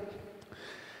 Peter,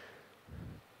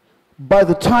 by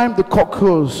the time the cock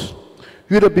crows,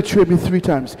 you'd have betrayed me 3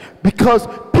 times. Because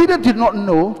Peter did not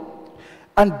know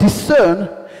and discern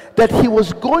that he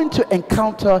was going to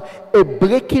encounter a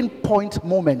breaking point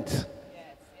moment.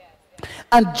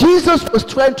 And Jesus was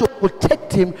trying to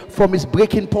protect him from his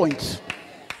breaking point.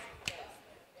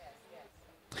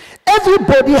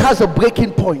 Everybody has a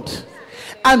breaking point.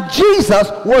 And Jesus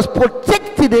was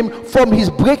protecting him from his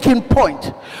breaking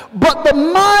point. But the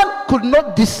man could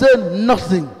not discern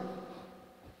nothing.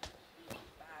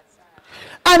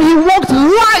 And he walked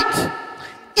right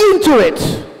into it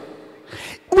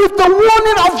with the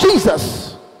warning of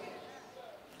Jesus.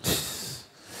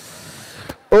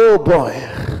 Oh boy.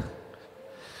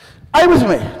 Are you with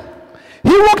me?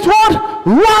 He walked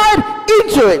right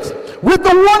into it with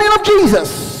the warning of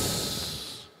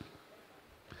Jesus.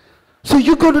 So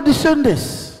you got to discern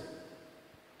this.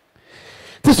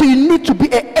 So you need to be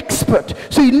an expert.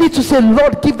 So you need to say,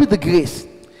 Lord, give me the grace.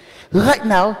 Right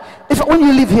now, when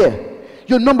you live here,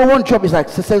 your number one job is like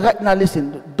to say, right now,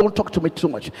 listen, don't talk to me too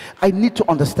much. I need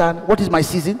to understand what is my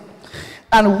season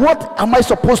and what am I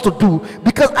supposed to do,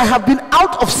 because I have been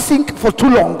out of sync for too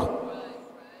long.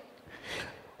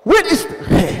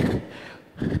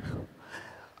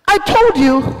 I told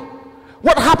you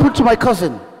what happened to my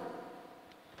cousin.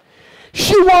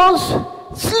 She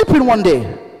was sleeping one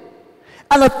day,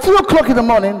 and at 3 o'clock in the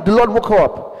morning, the Lord woke her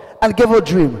up and gave her a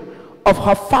dream of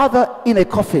her father in a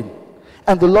coffin.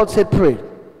 And the Lord said, pray.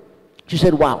 She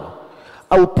said, wow,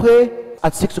 I will pray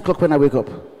at 6 o'clock when I wake up.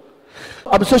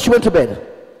 So she went to bed.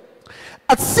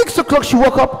 At 6 o'clock, she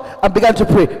woke up and began to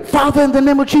pray. Father, in the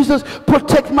name of Jesus,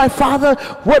 protect my father.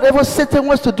 Whatever Satan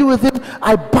wants to do with him,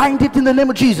 I bind it in the name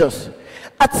of Jesus.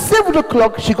 At 7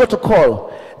 o'clock, she got a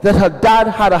call that her dad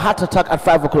had a heart attack at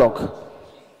 5 o'clock.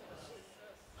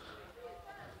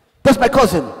 That's my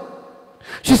cousin.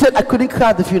 She said, I couldn't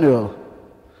cry at the funeral.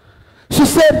 She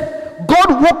said,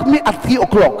 God woke me at 3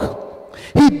 o'clock.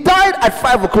 He died at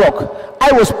 5 o'clock.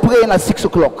 I was praying at 6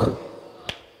 o'clock.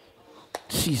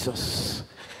 Jesus.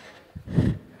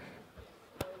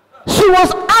 She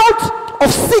was out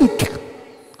of sync.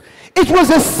 It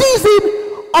was a season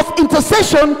of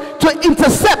intercession to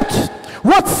intercept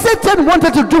what Satan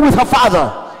wanted to do with her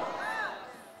father.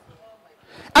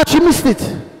 And she missed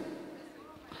it.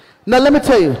 Now let me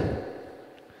tell you,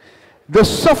 the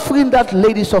suffering that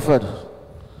lady suffered,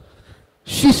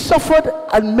 she suffered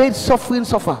and made suffering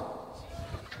suffer.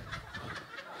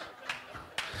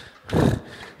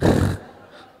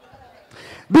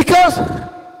 Because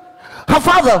her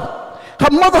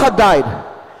her mother had died.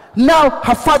 Now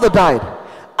her father died.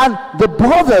 And the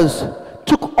brothers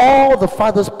took all the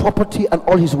father's property and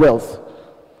all his wealth.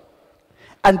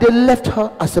 And they left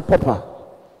her as a pauper.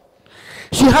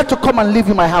 She had to come and live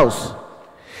in my house.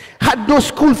 Had no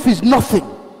school fees, nothing.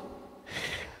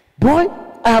 Boy,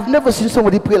 I have never seen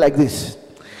somebody pray like this.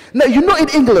 Now, you know, in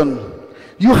England,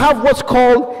 you have what's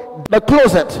called the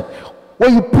closet, where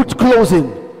you put clothes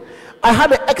in. I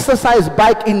had an exercise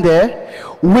bike in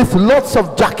there with lots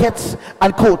of jackets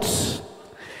and coats.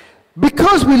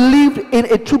 Because we lived in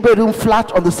a 2-bedroom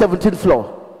flat on the 17th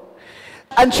floor,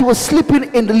 and she was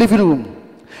sleeping in the living room.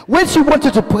 When she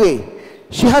wanted to pray,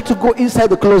 she had to go inside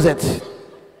the closet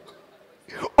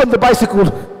on the bicycle,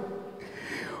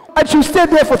 and she would stay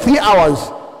there for 3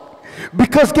 hours,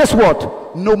 because guess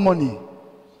what? No money.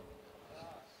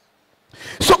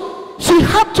 So she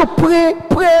had to pray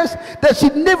prayers that she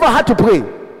never had to pray,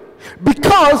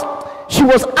 because she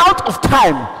was out of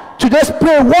time to just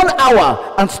pray 1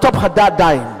 hour and stop her dad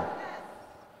dying.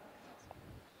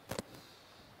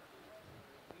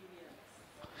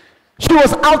 She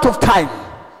was out of time.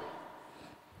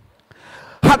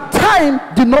 Her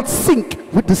time did not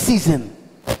sync with the season.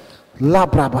 La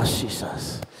braba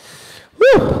Jesus.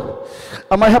 Woo.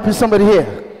 Am I helping somebody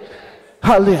here?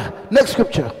 Hallelujah. Next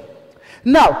scripture.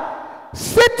 Now,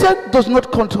 Satan does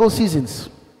not control seasons.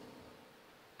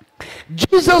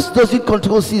 Jesus doesn't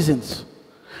control seasons.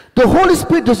 The Holy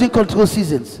Spirit doesn't control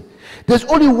seasons. There's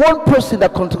only one person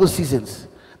that controls seasons.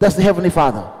 That's the Heavenly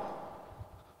Father.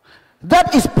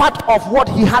 That is part of what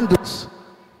he handles.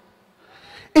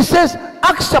 It says,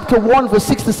 Acts chapter 1 verse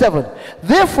 6 to 7.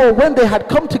 Therefore, when they had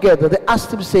come together, they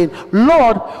asked him, saying,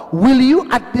 Lord, will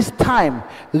you at this time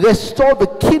restore the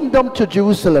kingdom to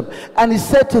Jerusalem? And he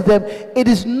said to them, it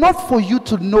is not for you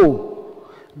to know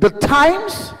the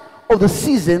times or the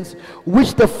seasons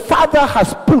which the Father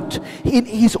has put in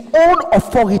his own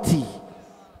authority.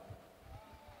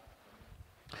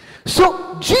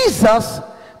 So Jesus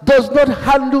does not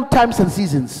handle times and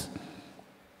seasons.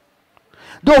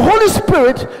 The Holy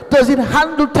Spirit doesn't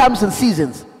handle times and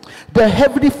seasons. The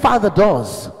Heavenly Father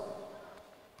does.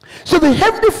 So the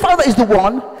Heavenly Father is the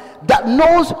one that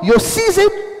knows your season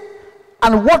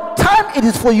and what time it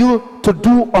is for you to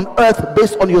do on earth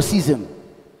based on your season.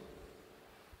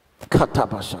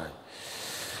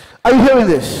 Are you hearing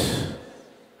this?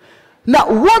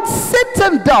 Now, what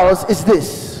Satan does is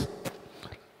this.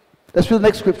 Let's read the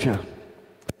next scripture.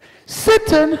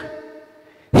 Satan,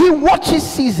 he watches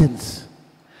seasons.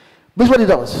 This is what he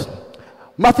does.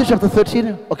 Matthew chapter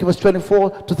 13, okay, verse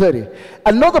 24 to 30.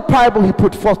 Another parable he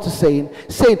put forth to saying,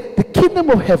 the kingdom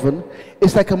of heaven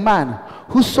is like a man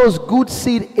who sows good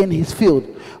seed in his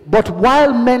field. But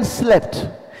while men slept,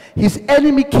 his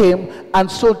enemy came and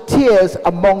sowed tares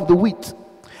among the wheat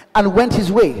and went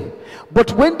his way.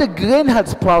 But when the grain had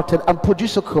sprouted and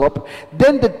produced a crop,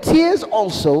 then the tares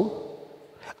also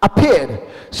appeared.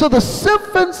 So the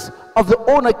servants of the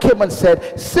owner came and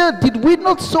said, Sir, did we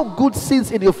not sow good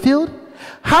seeds in your field?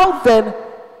 How then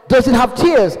does it have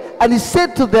tares? And he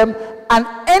said to them, an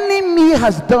enemy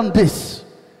has done this.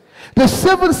 The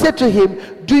servant said to him,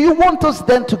 do you want us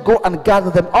then to go and gather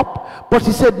them up? But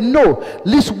he said, no,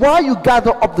 lest while you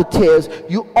gather up the tares,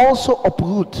 you also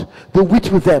uproot the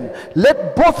wheat with them.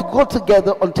 Let both go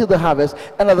together until the harvest,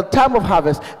 and at the time of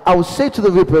harvest, I will say to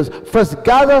the reapers, first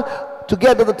gather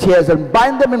together the tares and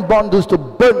bind them in bundles to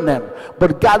burn them,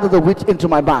 but gather the wheat into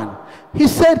my barn. He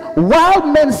said, while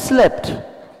men slept,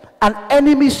 an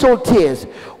enemy sowed tares.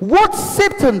 What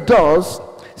Satan does,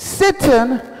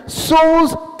 Satan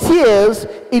sows tears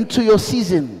into your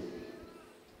season.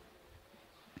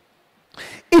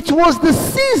 It was the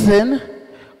season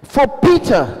for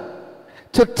Peter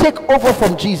to take over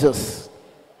from Jesus,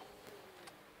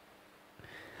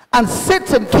 and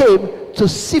Satan came to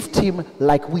sift him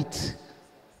like wheat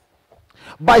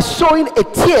by sowing a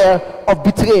tear of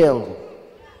betrayal.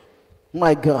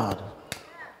 My God.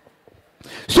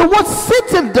 So what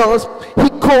Satan does, he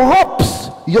corrupts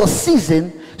your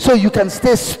season so you can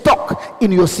stay stuck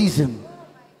in your season.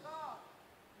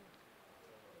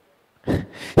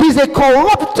 He's a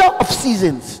corrupter of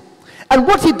seasons. And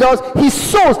what he does, he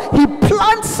sows, he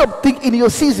plants something in your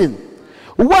season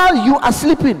while you are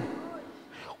sleeping,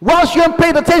 whilst you aren't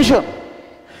paying attention.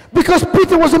 Because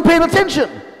Peter wasn't paying attention.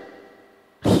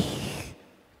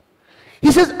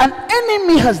 He says, an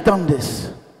enemy has done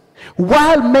this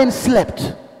while men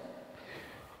slept.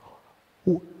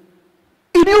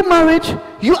 In your marriage,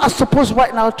 you are supposed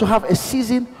right now to have a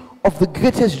season of the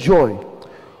greatest joy.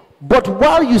 But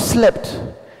while you slept,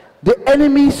 the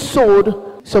enemy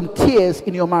sowed some tears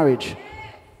in your marriage.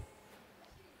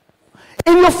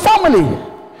 In your family,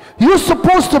 you're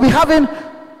supposed to be having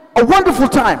a wonderful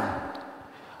time.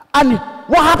 And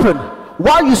what happened?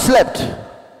 While you slept,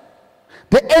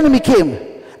 the enemy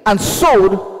came and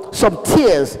sowed some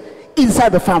tears inside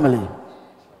the family.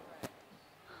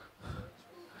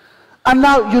 And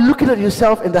now you're looking at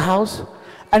yourself in the house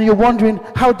and you're wondering,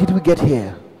 how did we get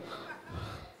here?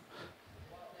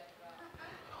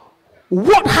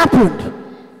 What happened?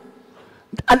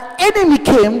 An enemy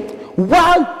came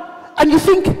while, and you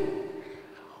think,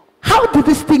 how did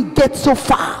this thing get so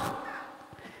far?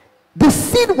 The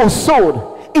seed was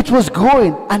sowed, it was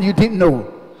growing, and you didn't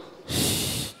know.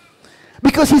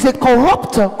 Because he's a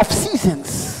corrupter of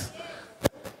seasons.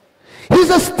 He's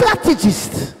a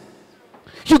strategist.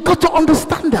 You got to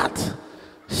understand that.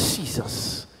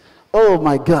 Jesus. Oh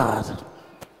my God.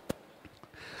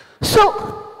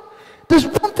 So, there's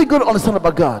one thing you got to understand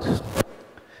about God.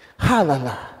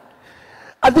 Hallelujah.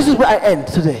 And this is where I end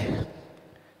today.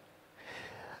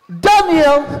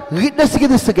 Daniel, let's get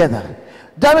this together.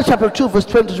 Daniel chapter 2 verse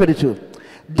 20 to 22.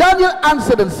 Daniel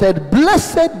answered and said,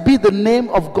 blessed be the name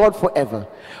of God forever,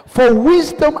 for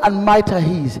wisdom and might are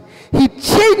his. He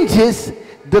changes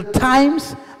the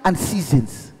times and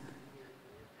seasons.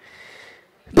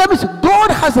 That means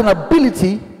God has an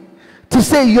ability to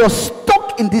say, you're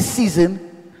stuck in this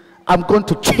season, I'm going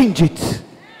to change it.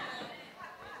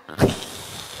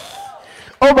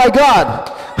 Oh my God.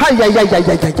 Hey,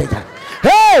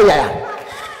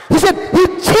 he said he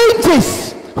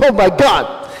changes. Oh my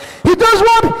God. He does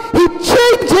what? He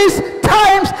changes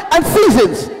times and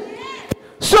seasons.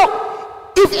 So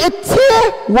if a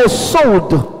tear was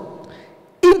sowed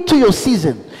into your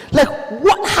season, like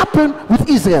what happened with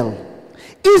Israel?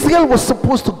 Israel was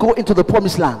supposed to go into the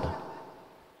promised land,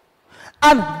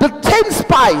 and the 10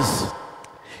 spies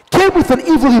came with an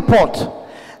evil report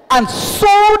and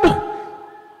sowed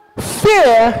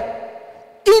fear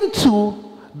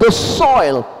into the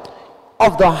soil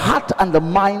of the heart and the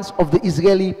minds of the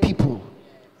Israeli people,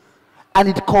 and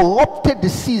it corrupted the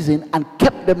season and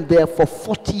kept them there for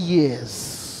 40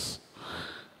 years.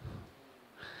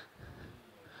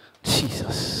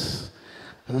 Jesus.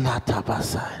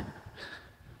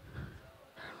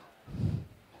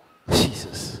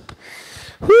 Jesus.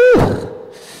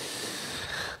 Whew.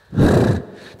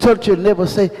 Turn to your neighbor,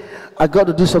 say, I got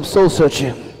to do some soul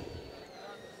searching.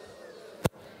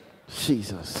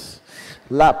 Jesus.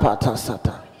 La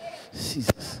patasata.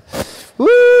 Jesus.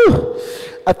 Woo!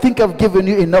 I think I've given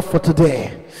you enough for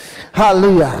today.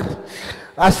 Hallelujah.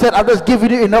 I said I've just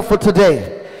given you enough for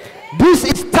today. This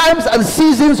is Times and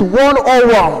Seasons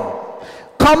 101.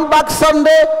 Come back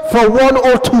Sunday for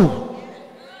 102.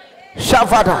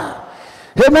 Shavada.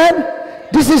 Amen.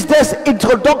 This is just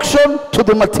introduction to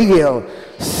the material.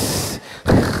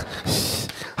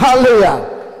 Hallelujah.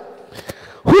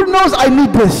 Who knows I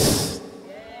need this?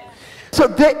 So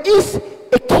there is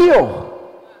a cure.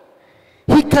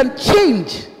 He can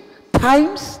change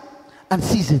times and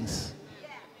seasons.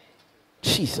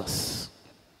 Jesus.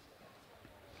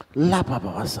 La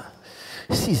babawasa.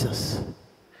 Jesus.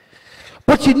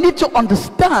 But you need to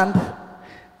understand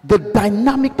the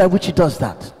dynamic by which he does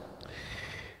that.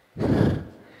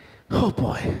 Oh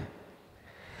boy.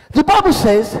 The Bible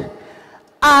says,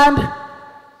 and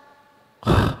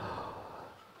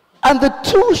the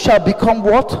two shall become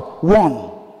what?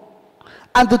 One.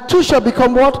 And the two shall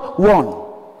become what? One.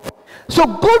 So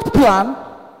God's plan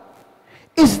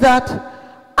is that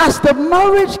as the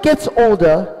marriage gets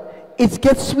older, it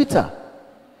gets sweeter.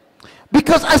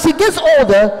 Because as it gets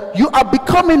older, you are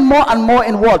becoming more and more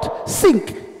in what?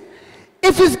 Sync.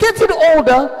 If it's getting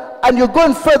older and you're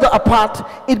going further apart,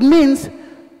 it means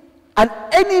an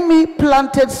enemy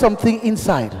planted something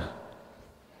inside.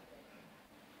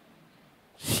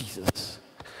 Jesus.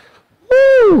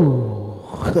 Woo!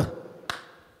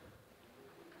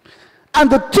 And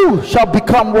the two shall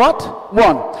become what?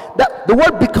 One. That the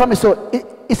word become is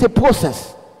it's a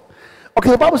process.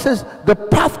 Okay, the Bible says the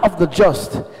path of the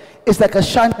just is like a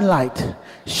shining light.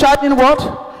 Shining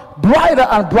what? Brighter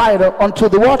and brighter until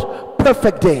the what?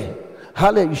 Perfect day.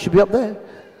 Hallelujah. You should be up there.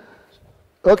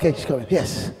 Okay, she's coming.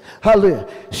 Yes. Hallelujah.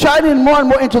 Shining more and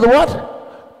more into the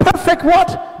what? Perfect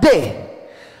what? Day.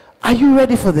 Are you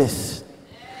ready for this?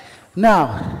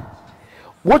 Now,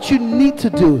 what you need to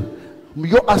do,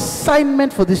 your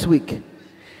assignment for this week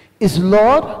is,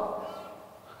 Lord,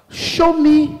 show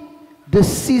me the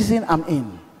season I'm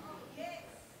in.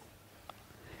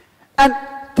 And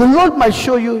the Lord might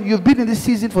show you, you've been in this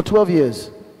season for 12 years.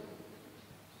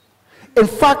 In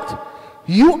fact,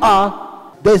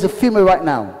 there's a female right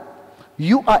now.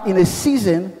 You are in a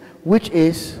season which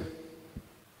is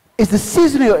the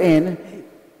season you're in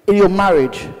your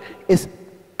marriage, is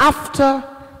after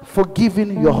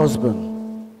forgiving your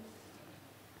husband.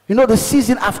 You know, the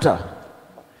season after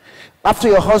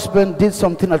your husband did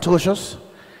something atrocious,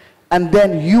 and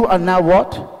then you are now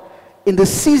what? In the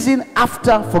season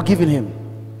after forgiving him,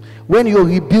 when you're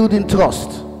rebuilding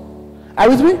trust. Are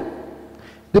you with me?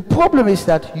 The problem is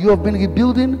that you have been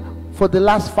rebuilding for the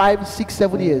last 5, 6,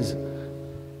 7 years.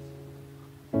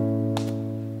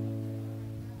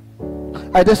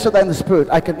 I just saw that in the spirit.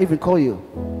 I can even call you.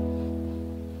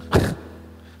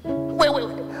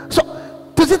 Wait. So,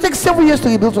 does it take 7 years to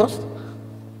rebuild trust?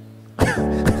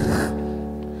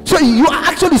 So you are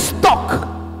actually stuck.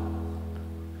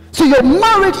 So your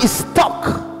marriage is stuck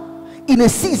in a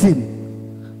season.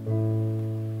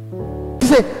 You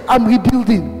say, I'm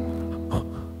rebuilding.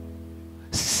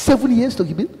 7 years to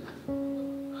rebuild?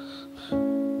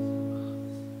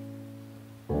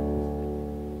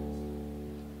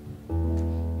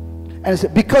 And I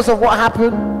said, because of what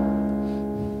happened,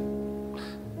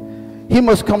 he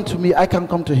must come to me. I can't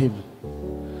come to him.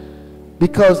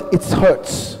 Because it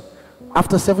hurts.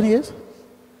 After 7 years?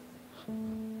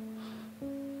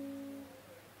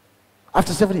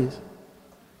 After 7 years?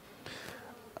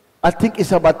 I think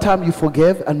it's about time you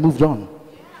forgave and moved on.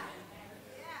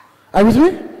 Are you with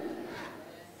me?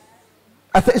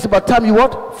 I think it's about time you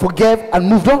what? Forgave and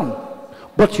moved on.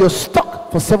 But you're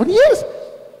stuck for 7 years.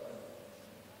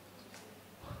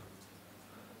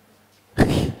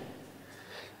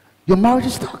 Your marriage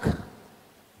is stuck.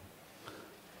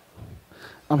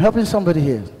 I'm helping somebody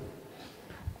here.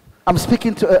 I'm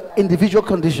speaking to an individual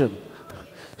condition.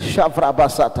 You're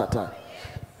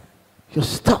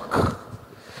stuck.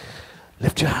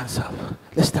 Lift your hands up.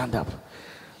 Let's stand up.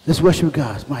 Let's worship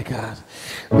God, my God.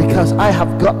 Because I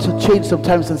have got to change some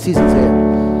times and seasons here.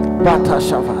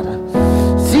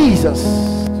 Jesus.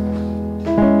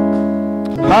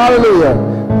 Hallelujah.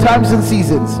 Times and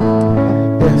seasons.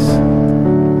 Yes.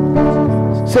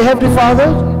 Say, Heavenly Father,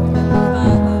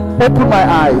 open my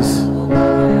eyes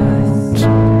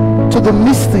to the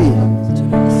mystery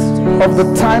of the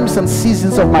times and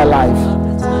seasons of my life.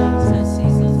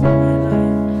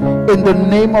 In the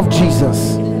name of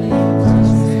Jesus.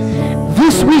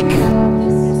 This week,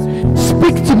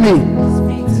 speak to me.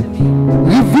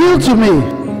 Reveal to me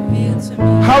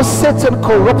how Satan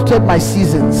corrupted my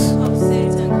seasons,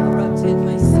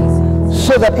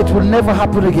 so that it will never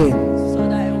happen again.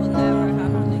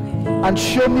 And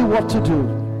show me what to do.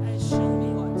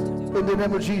 In the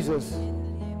name of Jesus.